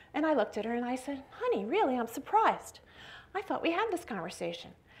 and I looked at her and I said, honey, really, I'm surprised. I thought we had this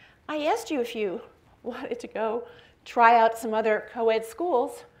conversation. I asked you if you wanted to go try out some other co-ed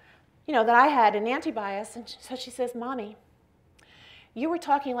schools, you know, that I had an anti-bias. And so she says, Mommy, you were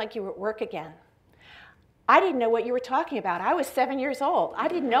talking like you were at work again. I didn't know what you were talking about. I was 7 years old. I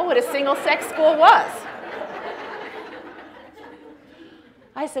didn't know what a single-sex school was.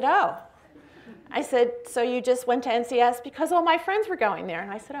 I said, oh. I said, so you just went to NCS because all my friends were going there? And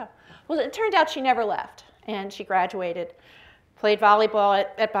I said, oh. Well, it turned out she never left, and she graduated, played volleyball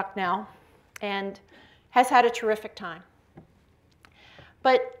at Bucknell, and has had a terrific time.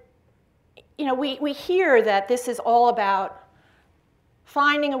 But, you know, we hear that this is all about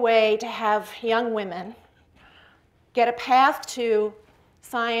finding a way to have young women get a path to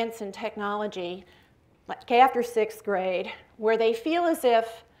science and technology like after 6th grade, where they feel as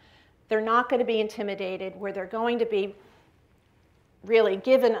if they're not going to be intimidated, where they're going to be really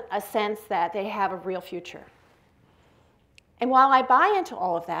given a sense that they have a real future. And while I buy into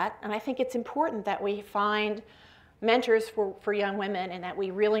all of that, and I think it's important that we find mentors for young women and that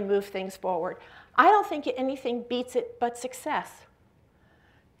we really move things forward, I don't think anything beats it but success.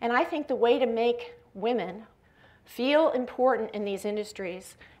 And I think the way to make women feel important in these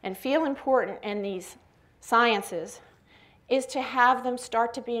industries and feel important in these sciences is to have them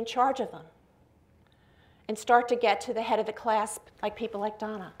start to be in charge of them and start to get to the head of the class like people like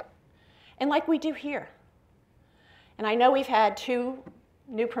Donna and like we do here. And I know we've had 2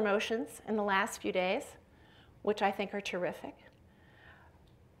 new promotions in the last few days, which I think are terrific.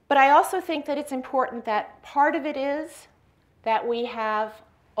 But I also think that it's important that part of it is that we have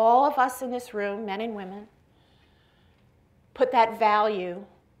all of us in this room, men and women, put that value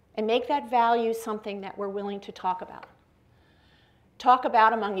and make that value something that we're willing to talk about. Talk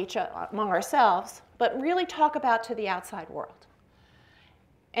about among ourselves, but really talk about to the outside world.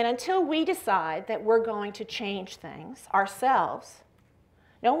 And until we decide that we're going to change things ourselves,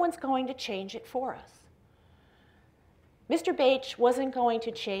 no one's going to change it for us. Mr. Bates wasn't going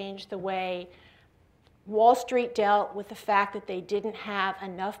to change the way Wall Street dealt with the fact that they didn't have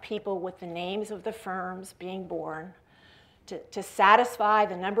enough people with the names of the firms being born to satisfy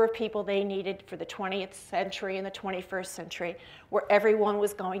the number of people they needed for the 20th century and the 21st century, where everyone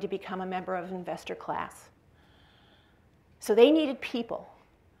was going to become a member of an investor class. So they needed people.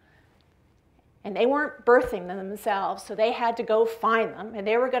 And they weren't birthing them themselves, so they had to go find them. And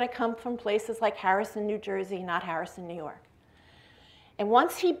they were going to come from places like Harrison, New Jersey, not Harrison, New York. And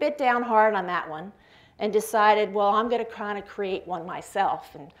once he bit down hard on that one and decided, well, I'm going to kind of create one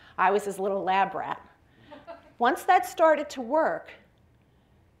myself, and I was his little lab rat. Once that started to work,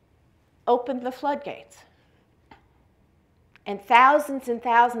 opened the floodgates. And thousands and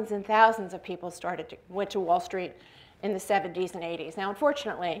thousands and thousands of people went to Wall Street in the 70s and 80s. Now,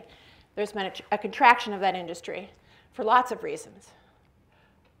 unfortunately, there's been a contraction of that industry for lots of reasons.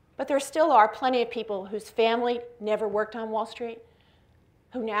 But there still are plenty of people whose family never worked on Wall Street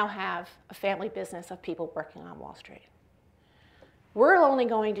who now have a family business of people working on Wall Street. We're only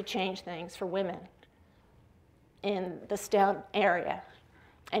going to change things for women in the STEM area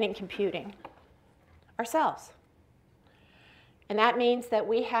and in computing ourselves. And that means that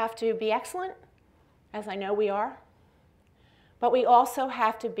we have to be excellent, as I know we are, but we also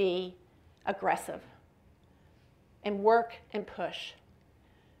have to be aggressive and work and push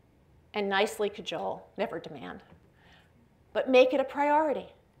and nicely cajole, never demand, but make it a priority.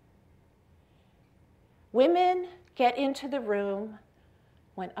 Women get into the room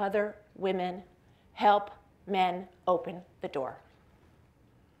when other women help men open the door.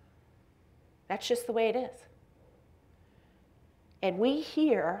 That's just the way it is. And we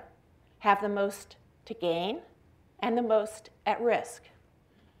here have the most to gain and the most at risk.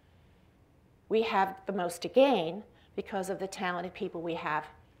 We have the most to gain because of the talented people we have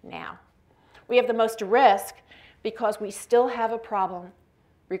now. We have the most to risk because we still have a problem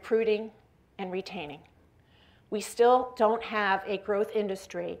recruiting and retaining. We still don't have a growth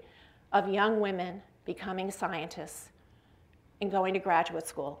industry of young women becoming scientists and going to graduate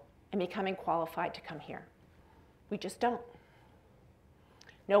school and becoming qualified to come here. We just don't.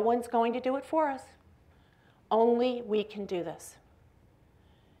 No one's going to do it for us. Only we can do this.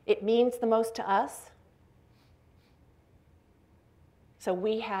 It means the most to us, so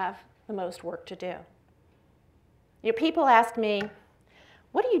we have the most work to do. You know, people ask me,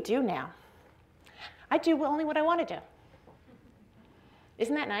 what do you do now? I do only what I want to do.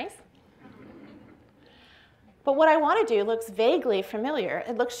 Isn't that nice? But what I want to do looks vaguely familiar.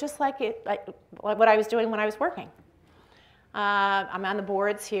 It looks just like what I was doing when I was working. I'm on the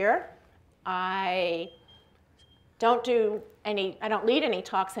boards here. I don't lead any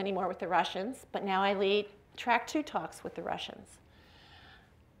talks anymore with the Russians, but now I lead track 2 talks with the Russians.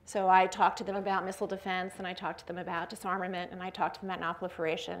 So I talk to them about missile defense, and I talk to them about disarmament, and I talk to them about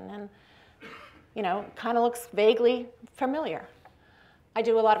non-proliferation, and kind of looks vaguely familiar. I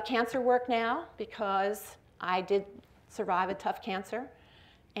do a lot of cancer work now because I did survive a tough cancer,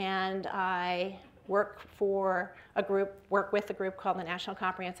 and I work with a group called the National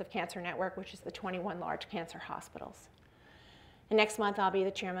Comprehensive Cancer Network, which is the 21 large cancer hospitals. And next month, I'll be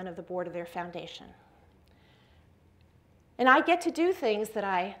the chairman of the board of their foundation. And I get to do things that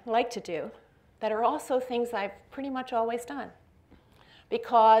I like to do that are also things I've pretty much always done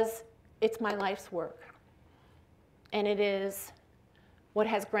because it's my life's work. And it is what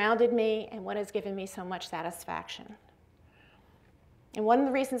has grounded me and what has given me so much satisfaction. And one of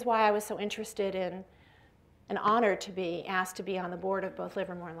the reasons why I was so interested in and honored to be asked to be on the board of both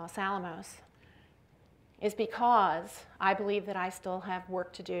Livermore and Los Alamos is because I believe that I still have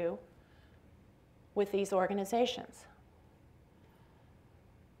work to do with these organizations.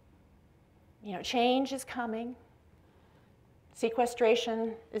 Change is coming.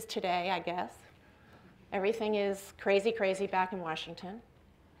 Sequestration is today, I guess. Everything is crazy, crazy back in Washington.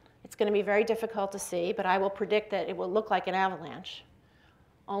 It's going to be very difficult to see, but I will predict that it will look like an avalanche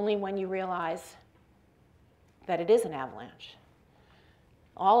only when you realize that it is an avalanche.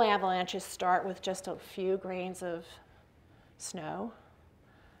 All avalanches start with just a few grains of snow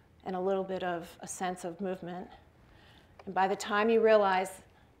and a little bit of a sense of movement. And by the time you realize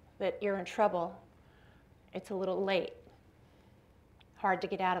that you're in trouble, it's a little late, hard to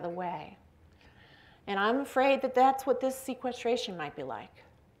get out of the way. And I'm afraid that that's what this sequestration might be like.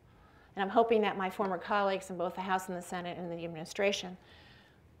 And I'm hoping that my former colleagues in both the House and the Senate and the administration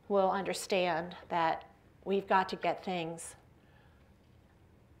will understand that we've got to get things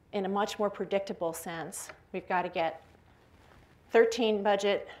in a much more predictable sense. We've got to get 13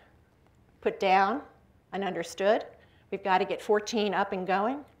 budget put down and understood. We've got to get 14 up and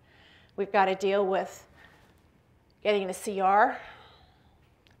going. We've got to deal with getting the CR,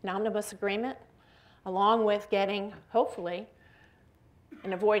 an omnibus agreement, along with getting, hopefully,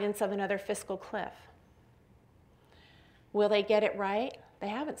 an avoidance of another fiscal cliff. Will they get it right? They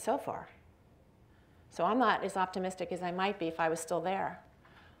haven't so far. So I'm not as optimistic as I might be if I was still there.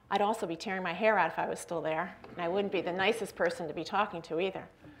 I'd also be tearing my hair out if I was still there, and I wouldn't be the nicest person to be talking to either.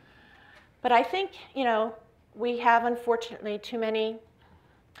 But I think, we have, unfortunately, too many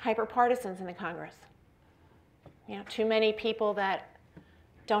hyper-partisans in the Congress. Too many people that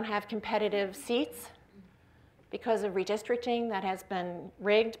don't have competitive seats because of redistricting that has been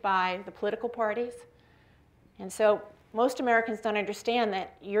rigged by the political parties. And so most Americans don't understand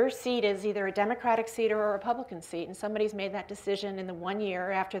that your seat is either a Democratic seat or a Republican seat, and somebody's made that decision in the 1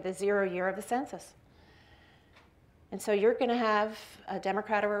 year after the 0 year of the census. And so you're going to have a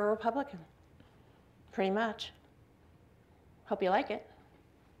Democrat or a Republican, pretty much. Hope you like it.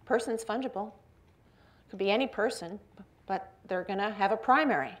 Person's fungible. Could be any person, but they're going to have a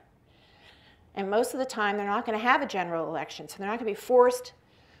primary. And most of the time, they're not going to have a general election, so they're not going to be forced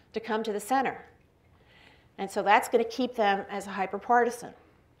to come to the center. And so that's going to keep them as a hyper-partisan.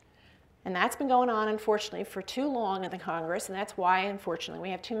 And that's been going on, unfortunately, for too long in the Congress, and that's why, unfortunately, we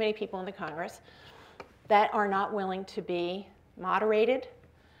have too many people in the Congress that are not willing to be moderated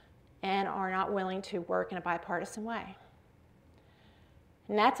and are not willing to work in a bipartisan way.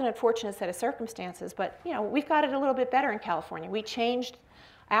 And that's an unfortunate set of circumstances, but we've got it a little bit better in California. We changed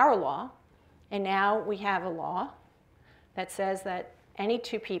our law, and now we have a law that says that any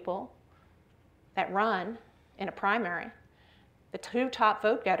two people that run in a primary, the two top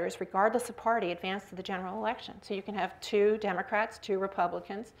vote getters, regardless of party, advance to the general election. So you can have 2 Democrats, 2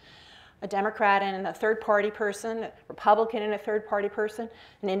 Republicans, a Democrat and a third-party person, a Republican and a third-party person,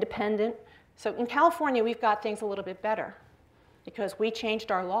 an independent. So in California, we've got things a little bit better because we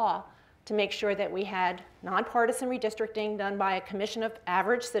changed our law to make sure that we had nonpartisan redistricting done by a commission of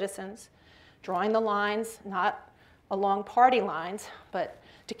average citizens, drawing the lines not along party lines, but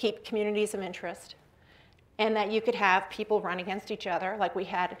to keep communities of interest, and that you could have people run against each other like we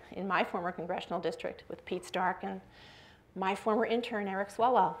had in my former congressional district with Pete Stark and my former intern, Eric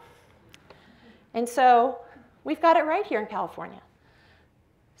Swalwell. And so we've got it right here in California.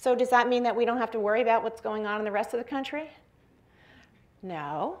 So does that mean that we don't have to worry about what's going on in the rest of the country?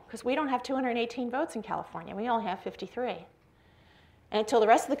 No, because we don't have 218 votes in California. We only have 53. And until the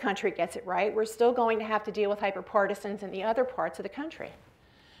rest of the country gets it right, we're still going to have to deal with hyper-partisans in the other parts of the country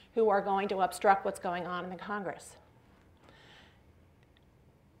who are going to obstruct what's going on in the Congress.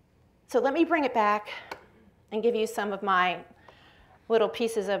 So let me bring it back and give you some of my little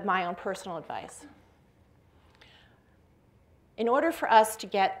pieces of my own personal advice. In order for us to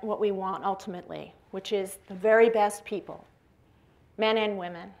get what we want ultimately, which is the very best people, men and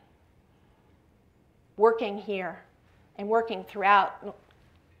women, working here and working throughout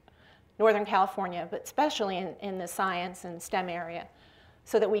Northern California, but especially in the science and STEM area,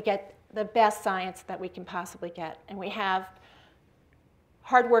 so that we get the best science that we can possibly get. And we have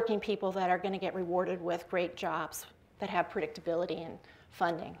hardworking people that are going to get rewarded with great jobs that have predictability and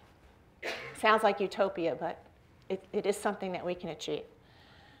funding. Sounds like utopia, but it is something that we can achieve.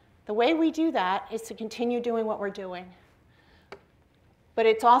 The way we do that is to continue doing what we're doing. But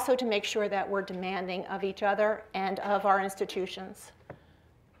it's also to make sure that we're demanding of each other and of our institutions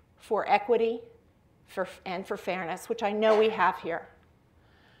for equity and for fairness, which I know we have here.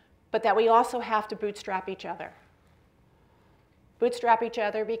 But that we also have to bootstrap each other. Bootstrap each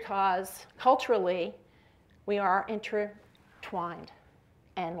other because culturally we are intertwined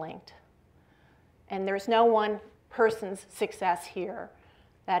and linked. And there's no one person's success here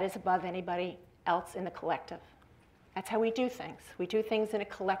that is above anybody else in the collective. That's how we do things. We do things in a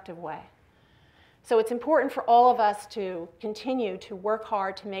collective way. So it's important for all of us to continue to work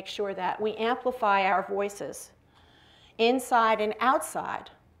hard to make sure that we amplify our voices inside and outside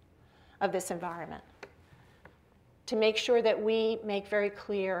of this environment, to make sure that we make very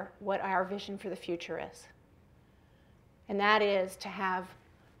clear what our vision for the future is. And that is to have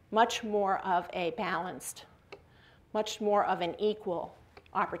much more of a balanced, much more of an equal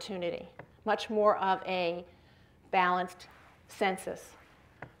opportunity, much more of a balanced census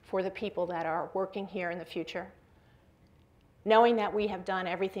for the people that are working here in the future, knowing that we have done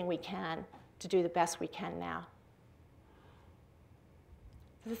everything we can to do the best we can now.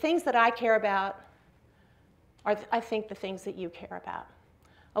 The things that I care about are, I think, the things that you care about.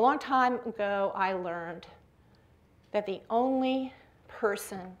 A long time ago, I learned that the only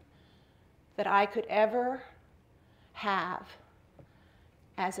person that I could ever have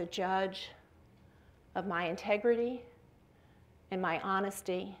as a judge of my integrity and my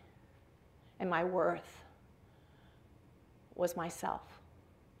honesty and my worth was myself.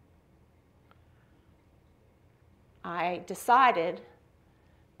 I decided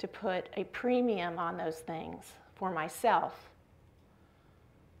to put a premium on those things for myself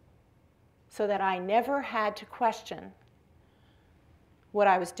so that I never had to question what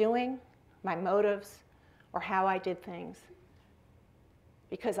I was doing, my motives, or how I did things,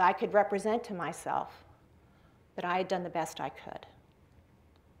 because I could represent to myself that I had done the best I could.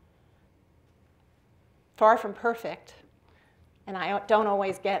 Far from perfect, and I don't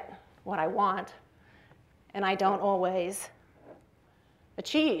always get what I want, and I don't always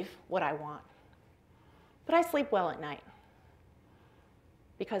achieve what I want. But I sleep well at night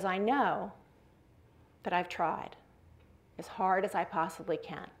because I know that I've tried as hard as I possibly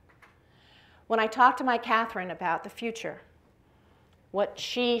can. When I talk to my Catherine about the future, what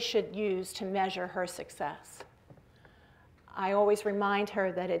she should use to measure her success, I always remind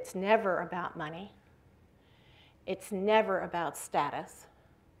her that it's never about money. It's never about status.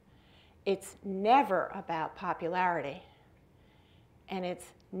 It's never about popularity. And it's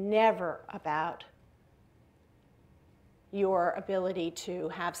never about your ability to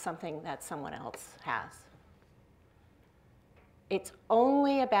have something that someone else has. It's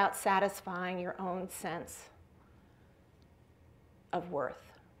only about satisfying your own sense of worth.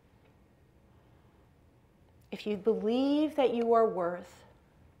 If you believe that you are worth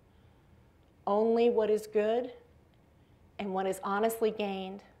only what is good and what is honestly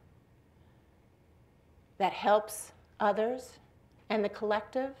gained, that helps others and the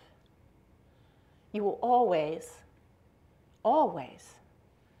collective, you will always, always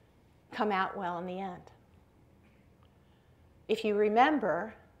come out well in the end. If you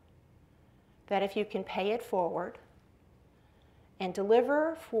remember that if you can pay it forward and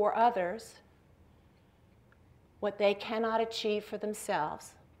deliver for others what they cannot achieve for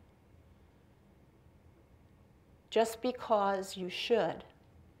themselves, just because you should,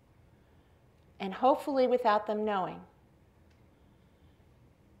 and hopefully without them knowing,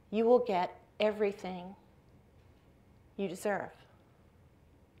 you will get everything you deserve.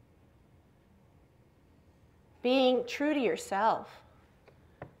 Being true to yourself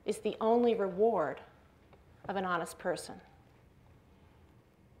is the only reward of an honest person.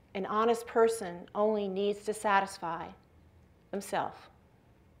 An honest person only needs to satisfy themselves.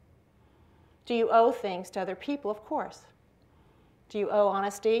 Do you owe things to other people? Of course. Do you owe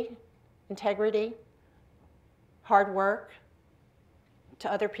honesty, integrity, hard work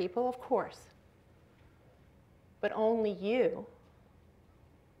to other people? Of course. But only you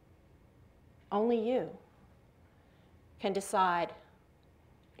can decide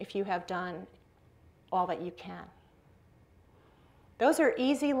if you have done all that you can. Those are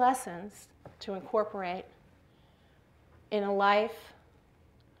easy lessons to incorporate in a life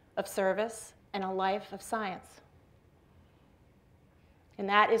of service and a life of science. And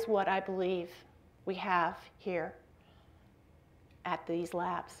that is what I believe we have here at these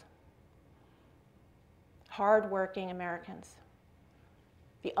labs. Hard-working Americans,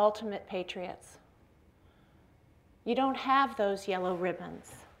 the ultimate patriots. You don't have those yellow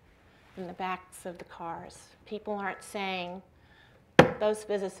ribbons in the backs of the cars. People aren't saying, those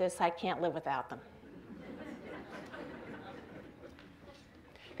physicists, I can't live without them.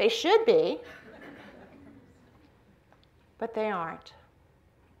 They should be, but they aren't.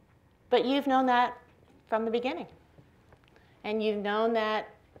 But you've known that from the beginning. And you've known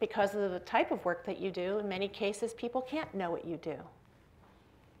that because of the type of work that you do. In many cases, people can't know what you do.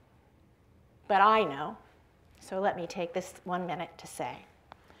 But I know. So let me take this 1 minute to say,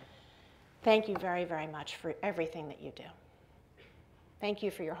 thank you very, very much for everything that you do. Thank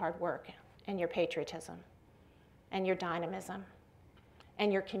you for your hard work and your patriotism and your dynamism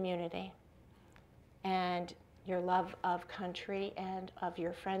and your community and your love of country and of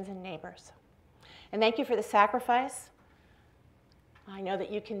your friends and neighbors. And thank you for the sacrifice. I know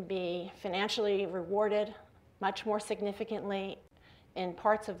that you can be financially rewarded much more significantly in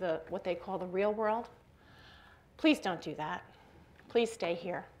parts of what they call the real world. Please don't do that. Please stay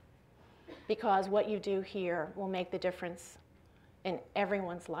here, because what you do here will make the difference in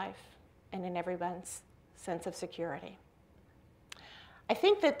everyone's life and in everyone's sense of security. I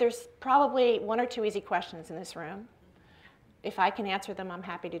think that there's probably 1 or 2 easy questions in this room. If I can answer them, I'm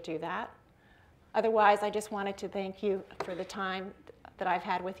happy to do that. Otherwise, I just wanted to thank you for the time that I've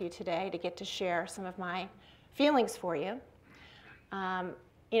had with you today to get to share some of my feelings for you.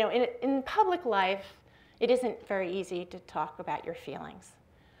 You know, in public life, it isn't very easy to talk about your feelings.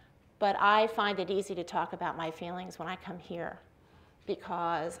 But I find it easy to talk about my feelings when I come here,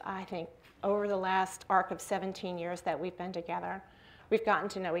 because I think over the last arc of 17 years that we've been together, we've gotten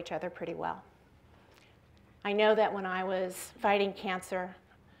to know each other pretty well. I know that when I was fighting cancer,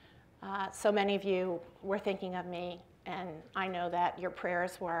 so many of you were thinking of me, and I know that your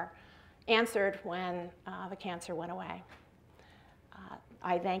prayers were answered when the cancer went away.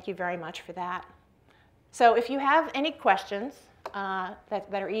 I thank you very much for that. So if you have any questions that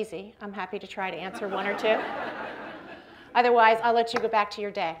are easy, I'm happy to try to answer 1 or 2. Otherwise, I'll let you go back to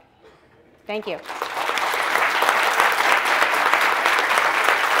your day. Thank you.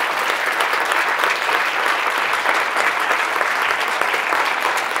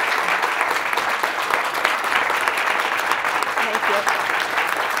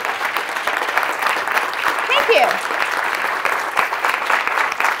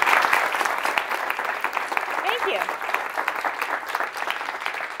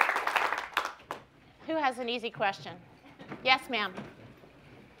 An easy question. Yes, ma'am. Does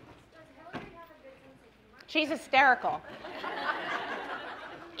Hillary have a good sense of humor? She's hysterical.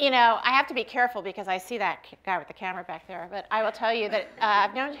 You know, I have to be careful because I see that guy with the camera back there, but I will tell you that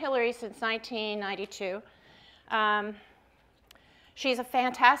I've known Hillary since 1992. She's a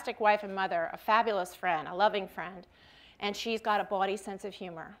fantastic wife and mother, a fabulous friend, a loving friend, and she's got a bawdy sense of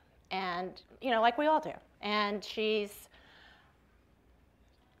humor, and, you know, like we all do. And she's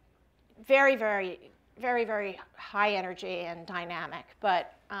very, very high energy and dynamic.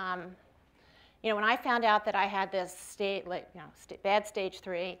 But you know, when I found out that I had this bad stage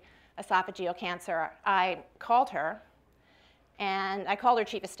 3 esophageal cancer, I called her, and I called her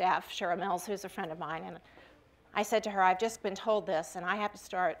chief of staff, Cheryl Mills, who's a friend of mine, and I said to her, I've just been told this, and I have to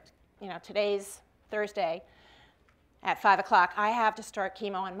start, you know, today's Thursday at 5 o'clock, I have to start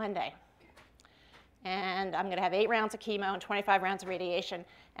chemo on Monday. And I'm going to have 8 rounds of chemo and 25 rounds of radiation,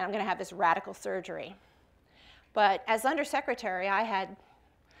 and I'm going to have this radical surgery. But as undersecretary, I had,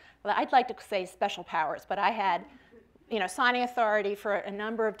 well, I'd like to say special powers, but I had, you know, signing authority for a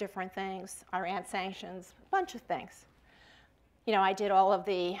number of different things. I ran sanctions, a bunch of things. You know, I did all of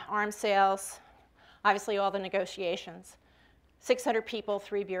the arms sales, obviously all the negotiations, 600 people,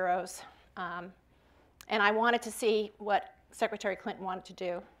 3 bureaus, and I wanted to see what Secretary Clinton wanted to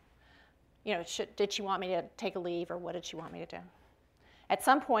do. You know, did she want me to take a leave, or what did she want me to do? At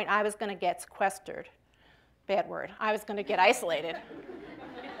some point, I was going to get sequestered. Bad word. I was going to get isolated.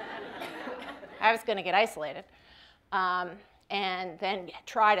 I was going to get isolated, and then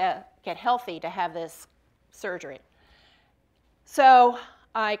try to get healthy to have this surgery. So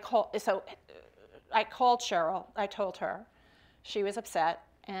I called Cheryl. I told her. She was upset,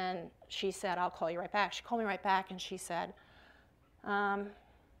 and she said, I'll call you right back. She called me right back, and she said,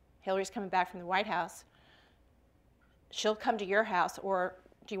 Hillary's coming back from the White House. She'll come to your house, or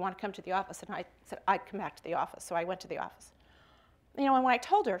do you want to come to the office? And I said, I'd come back to the office. So I went to the office. you know, and when I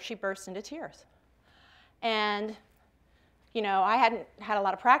told her, she burst into tears. And, you know, I hadn't had a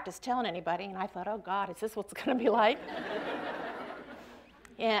lot of practice telling anybody, and I thought, oh God, is this what's going to be like?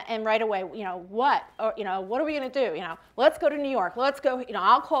 And right away, you know, what are we going to do? You know, let's go to New York. Let's go, you know,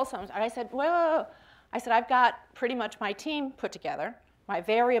 I'll call someone. And I said, whoa. I said, I've got pretty much my team put together. My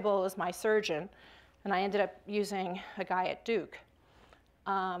variable is my surgeon, and I ended up using a guy at Duke.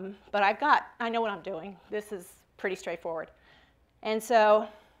 But I know what I'm doing. This is pretty straightforward. And so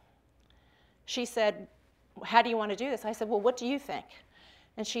she said, how do you want to do this? I said, well, what do you think?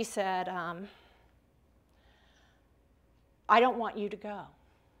 And she said, I don't want you to go.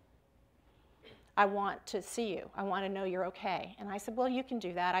 I want to see you. I want to know you're okay. And I said, well, you can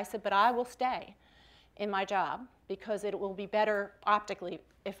do that. I said, but I will stay in my job because it will be better optically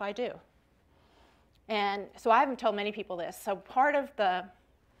if I do. And so I haven't told many people this. So part of the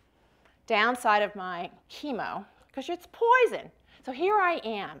downside of my chemo, because it's poison. So here I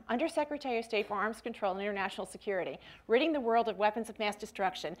am, Undersecretary of State for Arms Control and International Security, ridding the world of weapons of mass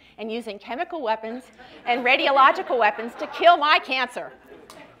destruction and using chemical weapons and radiological weapons to kill my cancer.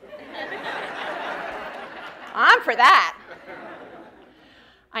 I'm for that.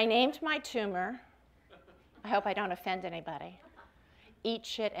 I named my tumor, I hope I don't offend anybody, Eat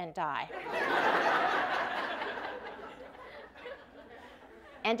Shit and Die.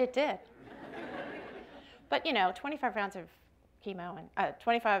 And it did. But you know, 25 rounds of chemo and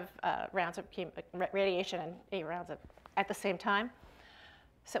 25 rounds of radiation and 8 rounds at the same time,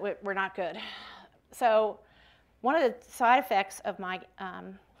 so we're not good. So one of the side effects of my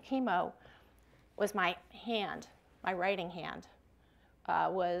chemo was my hand, my writing hand,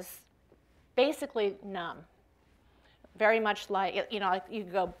 was basically numb. Very much like, you know, like you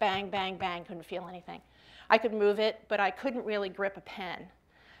could go bang, bang, bang, couldn't feel anything. I could move it, but I couldn't really grip a pen.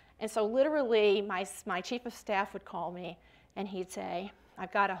 And so literally, my chief of staff would call me, and he'd say,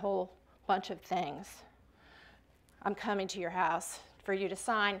 I've got a whole bunch of things. I'm coming to your house for you to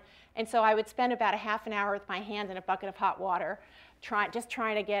sign. And so I would spend about a half an hour with my hand in a bucket of hot water, just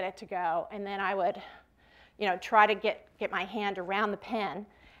trying to get it to go. And then I would, you know, try to get my hand around the pen.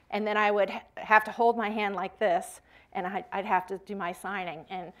 And then I would have to hold my hand like this, and I'd have to do my signing.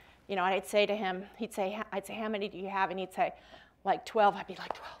 And, you know, I'd say to him, I'd say, how many do you have? And he'd say, like 12. I'd be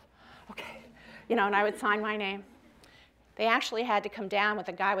like, 12. Okay. You know, and I would sign my name. They actually had to come down with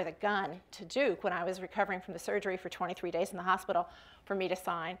a guy with a gun to Duke when I was recovering from the surgery for 23 days in the hospital for me to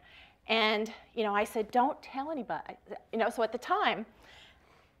sign. And, you know, I said, don't tell anybody. You know, so at the time,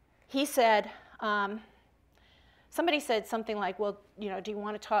 he said, somebody said something like, well, you know, do you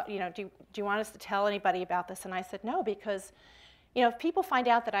want to talk, you know, do you want us to tell anybody about this? And I said, no, because, you know, if people find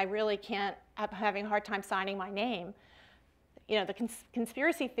out that I really can't, I'm having a hard time signing my name, you know, the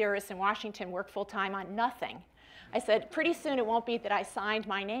conspiracy theorists in Washington work full-time on nothing. I said, pretty soon it won't be that I signed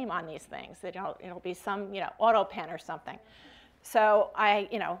my name on these things. It'll be some, you know, auto pen or something. So I,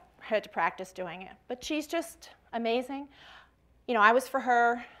 you know, had to practice doing it. But she's just amazing. You know, I was for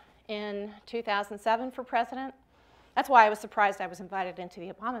her in 2007 for president. That's why I was surprised I was invited into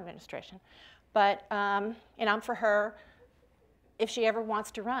the Obama administration. But, and I'm for her if she ever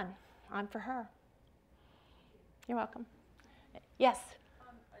wants to run. I'm for her. You're welcome. Yes?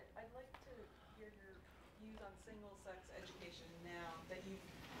 I'd like to hear your views on single-sex education now that you've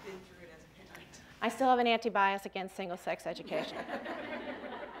been through it as a parent. I still have an anti-bias against single-sex education.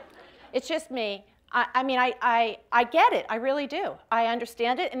 It's just me. I mean, I get it. I really do. I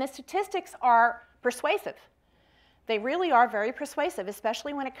understand it. And the statistics are persuasive. They really are very persuasive,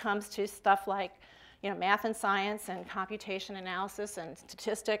 especially when it comes to stuff like, you know, math and science and computation analysis and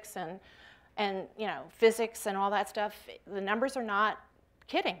statistics and you know, physics and all that stuff. The numbers are not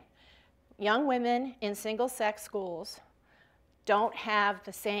kidding. Young women in single-sex schools don't have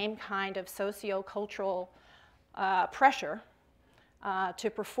the same kind of socio-cultural pressure to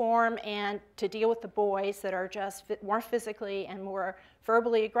perform and to deal with the boys that are just more physically and more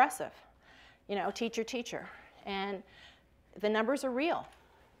verbally aggressive. You know, teacher. And the numbers are real.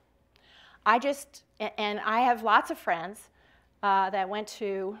 And I have lots of friends that went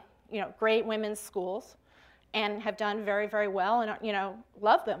to, you know, great women's schools and have done very, very well and, you know,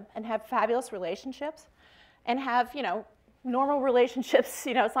 love them and have fabulous relationships and have, you know, normal relationships.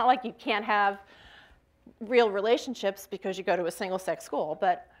 You know, it's not like you can't have real relationships because you go to a single-sex school.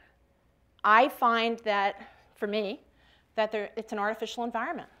 But I find that, for me, that it's an artificial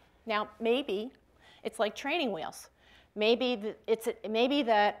environment. Now, maybe it's like training wheels. Maybe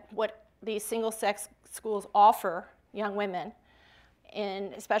that what these single-sex schools offer young women,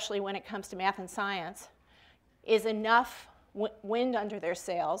 especially when it comes to math and science, is enough wind under their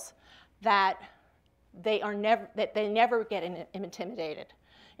sails that they never get intimidated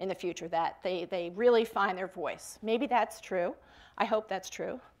in the future, that they really find their voice. Maybe that's true. I hope that's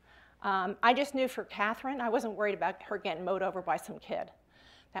true. I just knew for Catherine, I wasn't worried about her getting mowed over by some kid.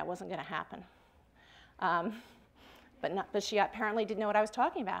 That wasn't going to happen. But she apparently didn't know what I was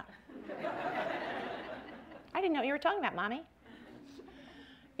talking about. I didn't know what you were talking about, Mommy.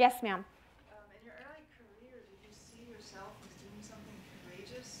 Yes, ma'am. In your early career, did you see yourself as doing something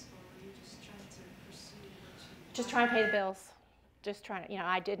courageous, or were you just trying to pursue what you Just trying to pay the bills. Just trying to,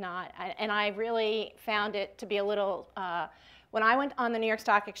 I did not. And I really found it to be a little, when I went on the New York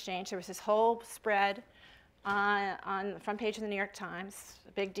Stock Exchange, there was this whole spread on the front page of the New York Times,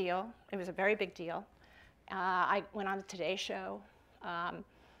 a big deal. It was a very big deal. I went on the Today Show. I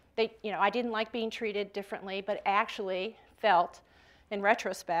didn't like being treated differently, but actually felt, in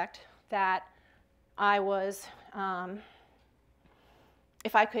retrospect, that I was,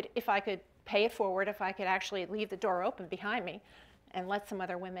 if I could pay it forward, if I could actually leave the door open behind me and let some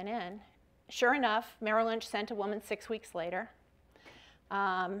other women in. Sure enough, Merrill Lynch sent a woman 6 weeks later.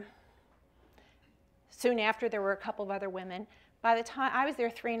 Soon after, there were a couple of other women. By the time I was there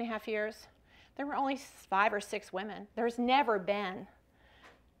 3.5 years, there were only 5 or 6 women. There's never been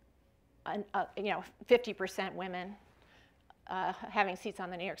 50% women having seats on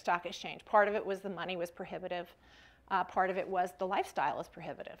the New York Stock Exchange. Part of it was the money was prohibitive. Part of it was the lifestyle is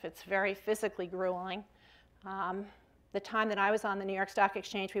prohibitive. It's very physically grueling. The time that I was on the New York Stock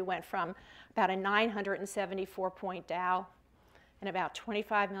Exchange, we went from about a 974-point Dow and about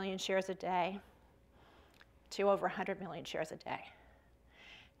 25 million shares a day to over 100 million shares a day.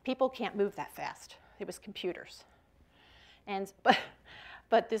 People can't move that fast. It was computers.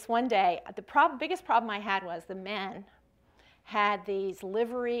 But this one day, the biggest problem I had was the men had these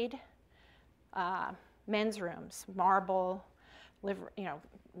liveried men's rooms, marble,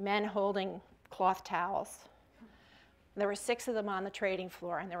 men holding cloth towels. There were 6 of them on the trading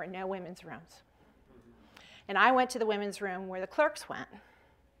floor, and there were no women's rooms. And I went to the women's room where the clerks went.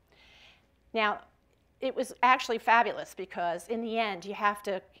 Now, it was actually fabulous because in the end, you have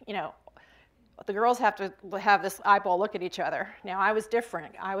to, the girls have to have this eyeball look at each other. Now, I was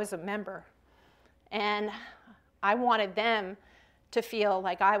different. I was a member. And I wanted them to feel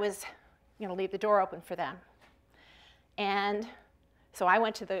like I was going to leave the door open for them. And so I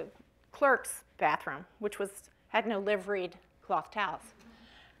went to the clerk's bathroom, which had no liveried cloth towels.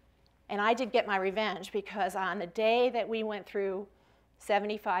 And I did get my revenge because on the day that we went through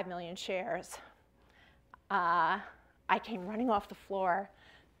 75 million shares, I came running off the floor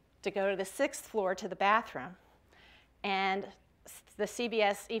to go to the 6th floor to the bathroom. And the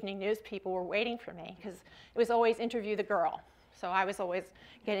CBS Evening News people were waiting for me because it was always interview the girl. So I was always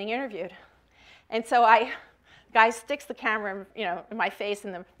getting interviewed. And so the guy sticks the camera in my face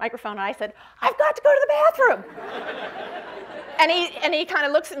and the microphone, and I said, "I've got to go to the bathroom." and he kind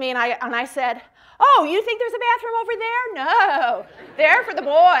of looks at me, and I said, "Oh, you think there's a bathroom over there?" "No, they're for the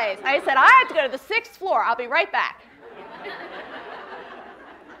boys." I said, "I have to go to the 6th floor. I'll be right back."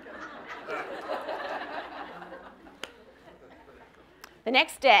 The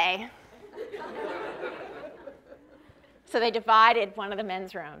next day, so they divided one of the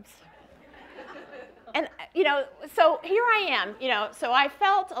men's rooms. And, so here I am, so I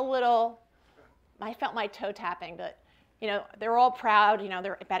felt my toe tapping, but, they're all proud,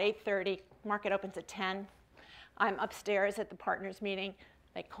 they're about 8:30, market opens at 10. I'm upstairs at the partners meeting.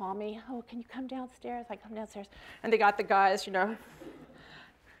 They call me, "Oh, can you come downstairs?" I come downstairs, and they got the guys, And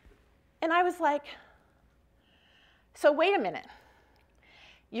I was like, so wait a minute.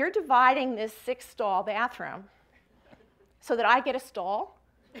 You're dividing this 6-stall bathroom so that I get a stall?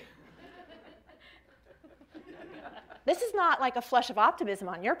 This is not like a flush of optimism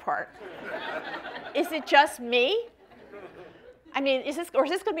on your part. Is it just me? I mean, is this going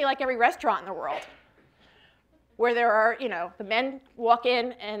to be like every restaurant in the world where there are, the men walk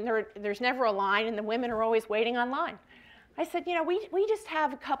in and there's never a line and the women are always waiting online? I said, we just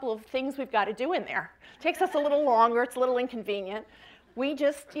have a couple of things we've got to do in there. It takes us a little longer. It's a little inconvenient. We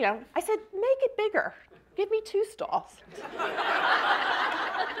just, I said, make it bigger. Give me 2 stalls.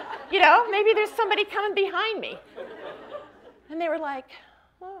 Maybe there's somebody coming behind me. And they were like,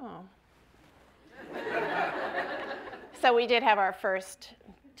 "Oh." So we did have our first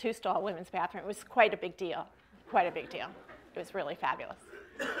 2-stall women's bathroom. It was quite a big deal. Quite a big deal. It was really fabulous.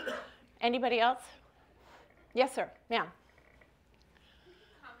 Anybody else? Yes, sir. Ma'am.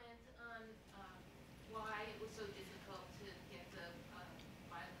 Comment on why it was so difficult to get the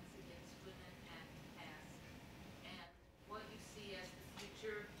violence against women act passed, and what you see as the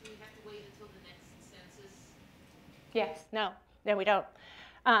future. Do we have to wait until the next census? Yes. No, we don't.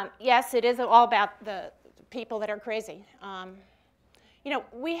 Yes, it is all about the people that are crazy. You know,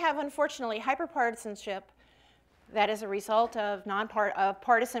 we have, unfortunately, hyperpartisanship that is a result of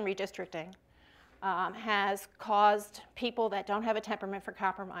partisan redistricting has caused people that don't have a temperament for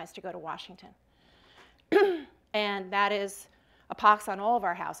compromise to go to Washington. And that is a pox on all of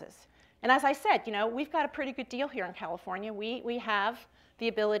our houses. And as I said, you know, we've got a pretty good deal here in California. We have the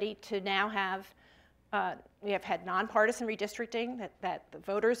ability to now have, we have had nonpartisan redistricting that the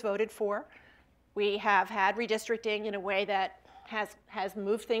voters voted for. We have had redistricting in a way that has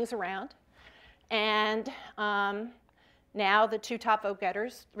moved things around. And now the two top vote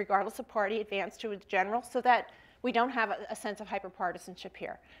getters, regardless of party, advance to a general so that we don't have a sense of hyperpartisanship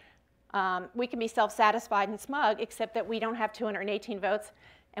here. We can be self-satisfied and smug, except that we don't have 218 votes,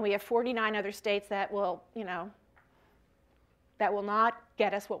 and we have 49 other states that will, you know, that will not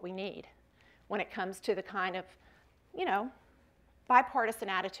get us what we need when it comes to the kind of, you know, bipartisan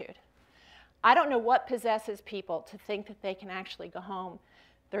attitude. I don't know what possesses people to think that they can actually go home.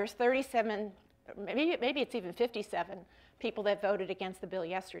 There's 37, maybe it's even 57 people that voted against the bill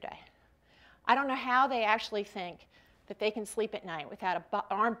yesterday. I don't know how they actually think that they can sleep at night without an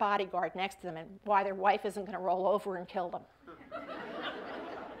armed bodyguard next to them and why their wife isn't going to roll over and kill them.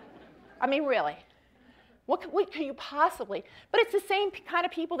 I mean, really. What could you possibly? But it's the same kind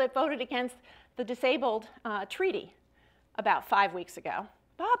of people that voted against the disabled treaty about 5 weeks ago.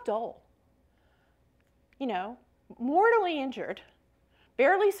 Bob Dole. You know, mortally injured,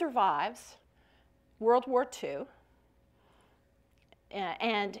 barely survives World War II,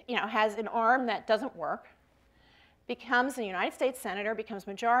 and you know, has an arm that doesn't work, becomes a United States Senator, becomes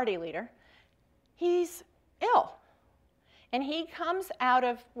Majority Leader. He's ill. And he comes out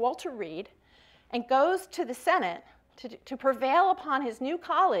of Walter Reed and goes to the Senate to prevail upon his new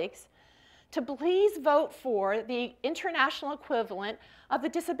colleagues to please vote for the international equivalent of the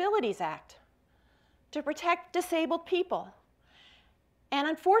Disabilities Act to protect disabled people. And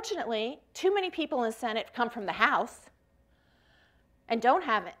unfortunately, too many people in the Senate come from the House and don't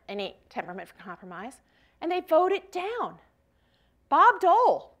have any temperament for compromise, and they vote it down. Bob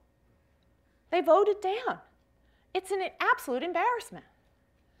Dole, they voted down. It's an absolute embarrassment.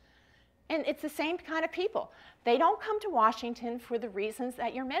 And it's the same kind of people. They don't come to Washington for the reasons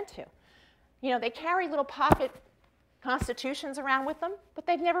that you're meant to. You know, they carry little pocket constitutions around with them, but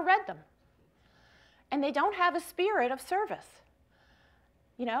they've never read them. And they don't have a spirit of service.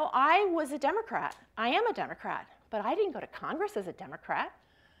 You know, I was a Democrat. I am a Democrat, but I didn't go to Congress as a Democrat.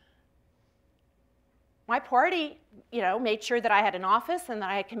 My party, you know, made sure that I had an office and that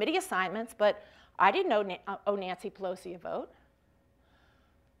I had committee assignments, but I didn't owe Nancy Pelosi a vote.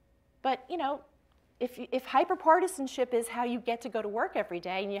 But, you know, if hyperpartisanship is how you get to go to work every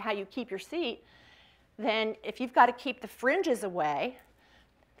day and how you keep your seat, then if you've got to keep the fringes away,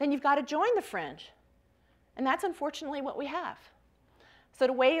 then you've got to join the fringe. And that's unfortunately what we have. So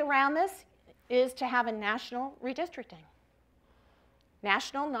the way around this is to have a national redistricting.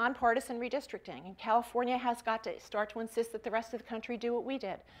 National, nonpartisan redistricting. And California has got to start to insist that the rest of the country do what we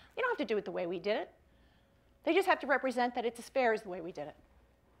did. You don't have to do it the way we did it. They just have to represent that it's as fair as the way we did it.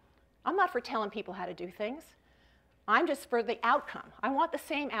 I'm not for telling people how to do things. I'm just for the outcome. I want the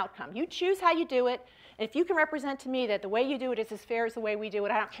same outcome. You choose how you do it, and if you can represent to me that the way you do it is as fair as the way we do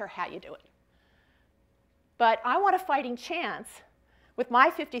it, I don't care how you do it. But I want a fighting chance with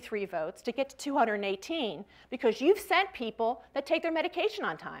my 53 votes to get to 218 because you've sent people that take their medication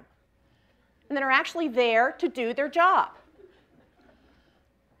on time and that are actually there to do their job,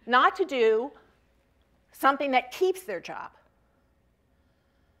 not to do something that keeps their job.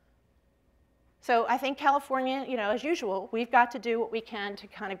 So I think California, you know, as usual, we've got to do what we can to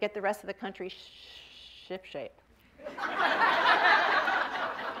kind of get the rest of the country ship-shape.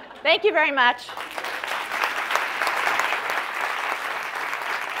 Thank you very much.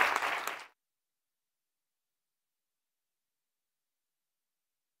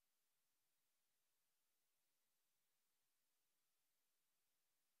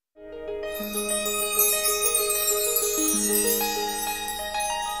 Thank you.